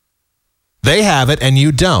 They have it and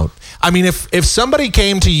you don't. I mean, if somebody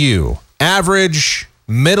came to you, average,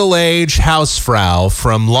 middle-aged housefrau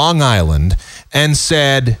from Long Island, and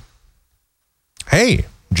said, hey,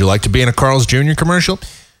 would you like to be in a Carl's Jr. commercial?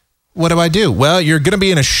 What do I do? Well, you're going to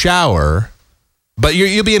be in a shower, but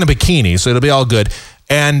you'll be in a bikini, so it'll be all good.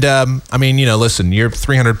 And listen, you're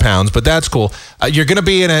 300 pounds, but that's cool. You're going to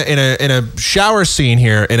be in a shower scene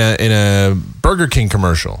here in a Burger King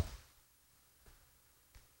commercial.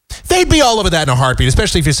 They'd be all over that in a heartbeat,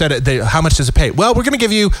 especially if you said, how much does it pay? Well, we're going to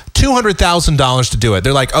give you $200,000 to do it.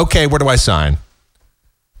 They're like, okay, where do I sign?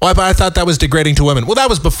 Well, I thought that was degrading to women. Well, that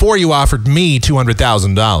was before you offered me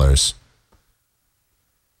 $200,000.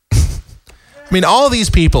 I mean, all of these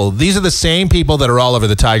people, these are the same people that are all over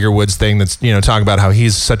the Tiger Woods thing that's, talking about how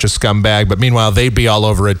he's such a scumbag, but meanwhile, they'd be all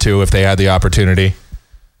over it too if they had the opportunity.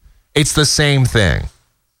 It's the same thing.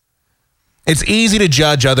 It's easy to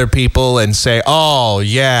judge other people and say, oh,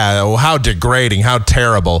 yeah, how degrading, how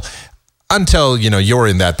terrible, until, you're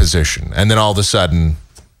in that position. And then all of a sudden,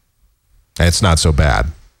 it's not so bad.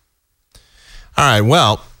 All right,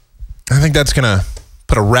 well, I think that's going to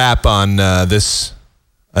put a wrap on this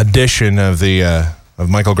edition of of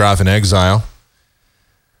Michael Groff in Exile.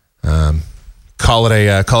 Call it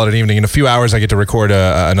an evening. In a few hours, I get to record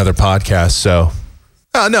another podcast. So,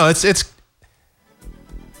 no, it's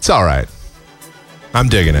all right. I'm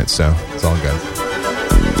digging it, so it's all good.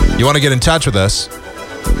 You want to get in touch with us?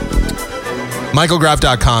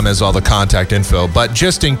 MichaelGroff.com has all the contact info, but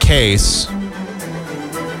just in case,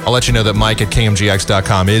 I'll let you know that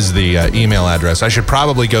Mike@KMGX.com is the email address. I should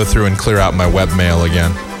probably go through and clear out my webmail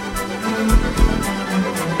again,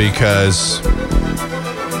 because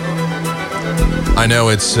I know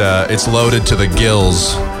it's loaded to the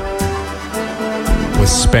gills with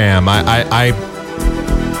spam.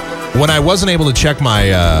 When I wasn't able to check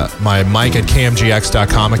my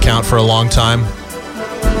Mike@KMGX.com account for a long time,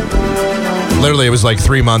 literally it was like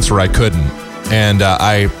 3 months where I couldn't, and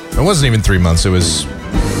it wasn't even 3 months.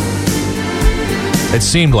 It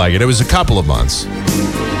seemed like it. It was a couple of months.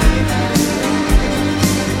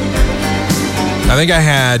 I think I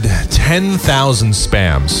had 10,000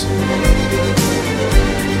 spams.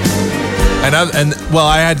 I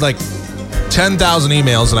had like 10,000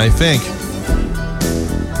 emails, and I think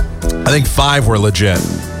 5 were legit.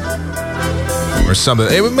 Or something.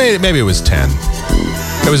 Maybe it was 10.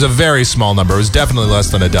 It was a very small number. It was definitely less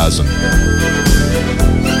than a dozen.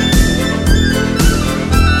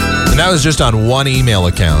 And that was just on one email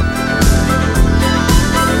account.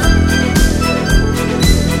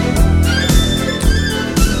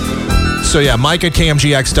 So yeah,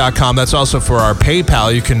 Mike@KMGX.com. That's also for our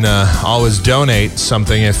PayPal. You can always donate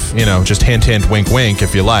something if, just hint, hint, wink, wink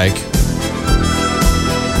if you like.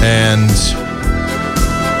 And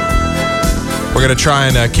we're going to try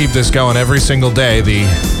and keep this going every single day, the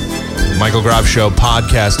Michael Groff Show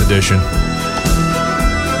podcast edition.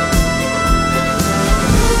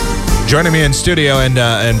 Joining me in studio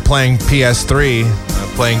and playing PS3,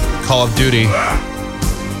 playing Call of Duty,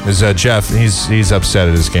 is Jeff. He's upset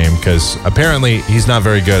at his game because apparently he's not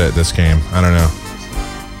very good at this game. I don't know.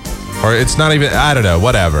 Or it's not even, I don't know,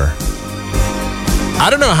 whatever. I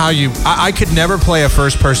don't know how I could never play a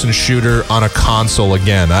first-person shooter on a console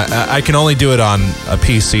again. I can only do it on a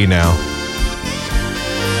PC now.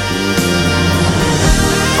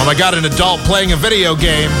 Oh my God, an adult playing a video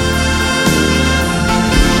game.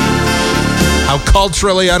 How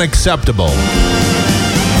culturally unacceptable.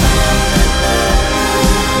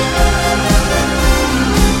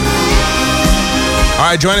 All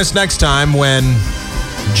right, join us next time when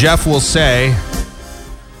Jeff will say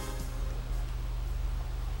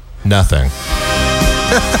nothing.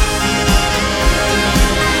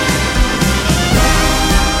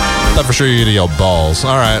 Thought for sure you're going to yell balls.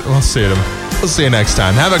 All right, we'll see you next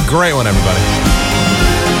time. Have a great one, everybody.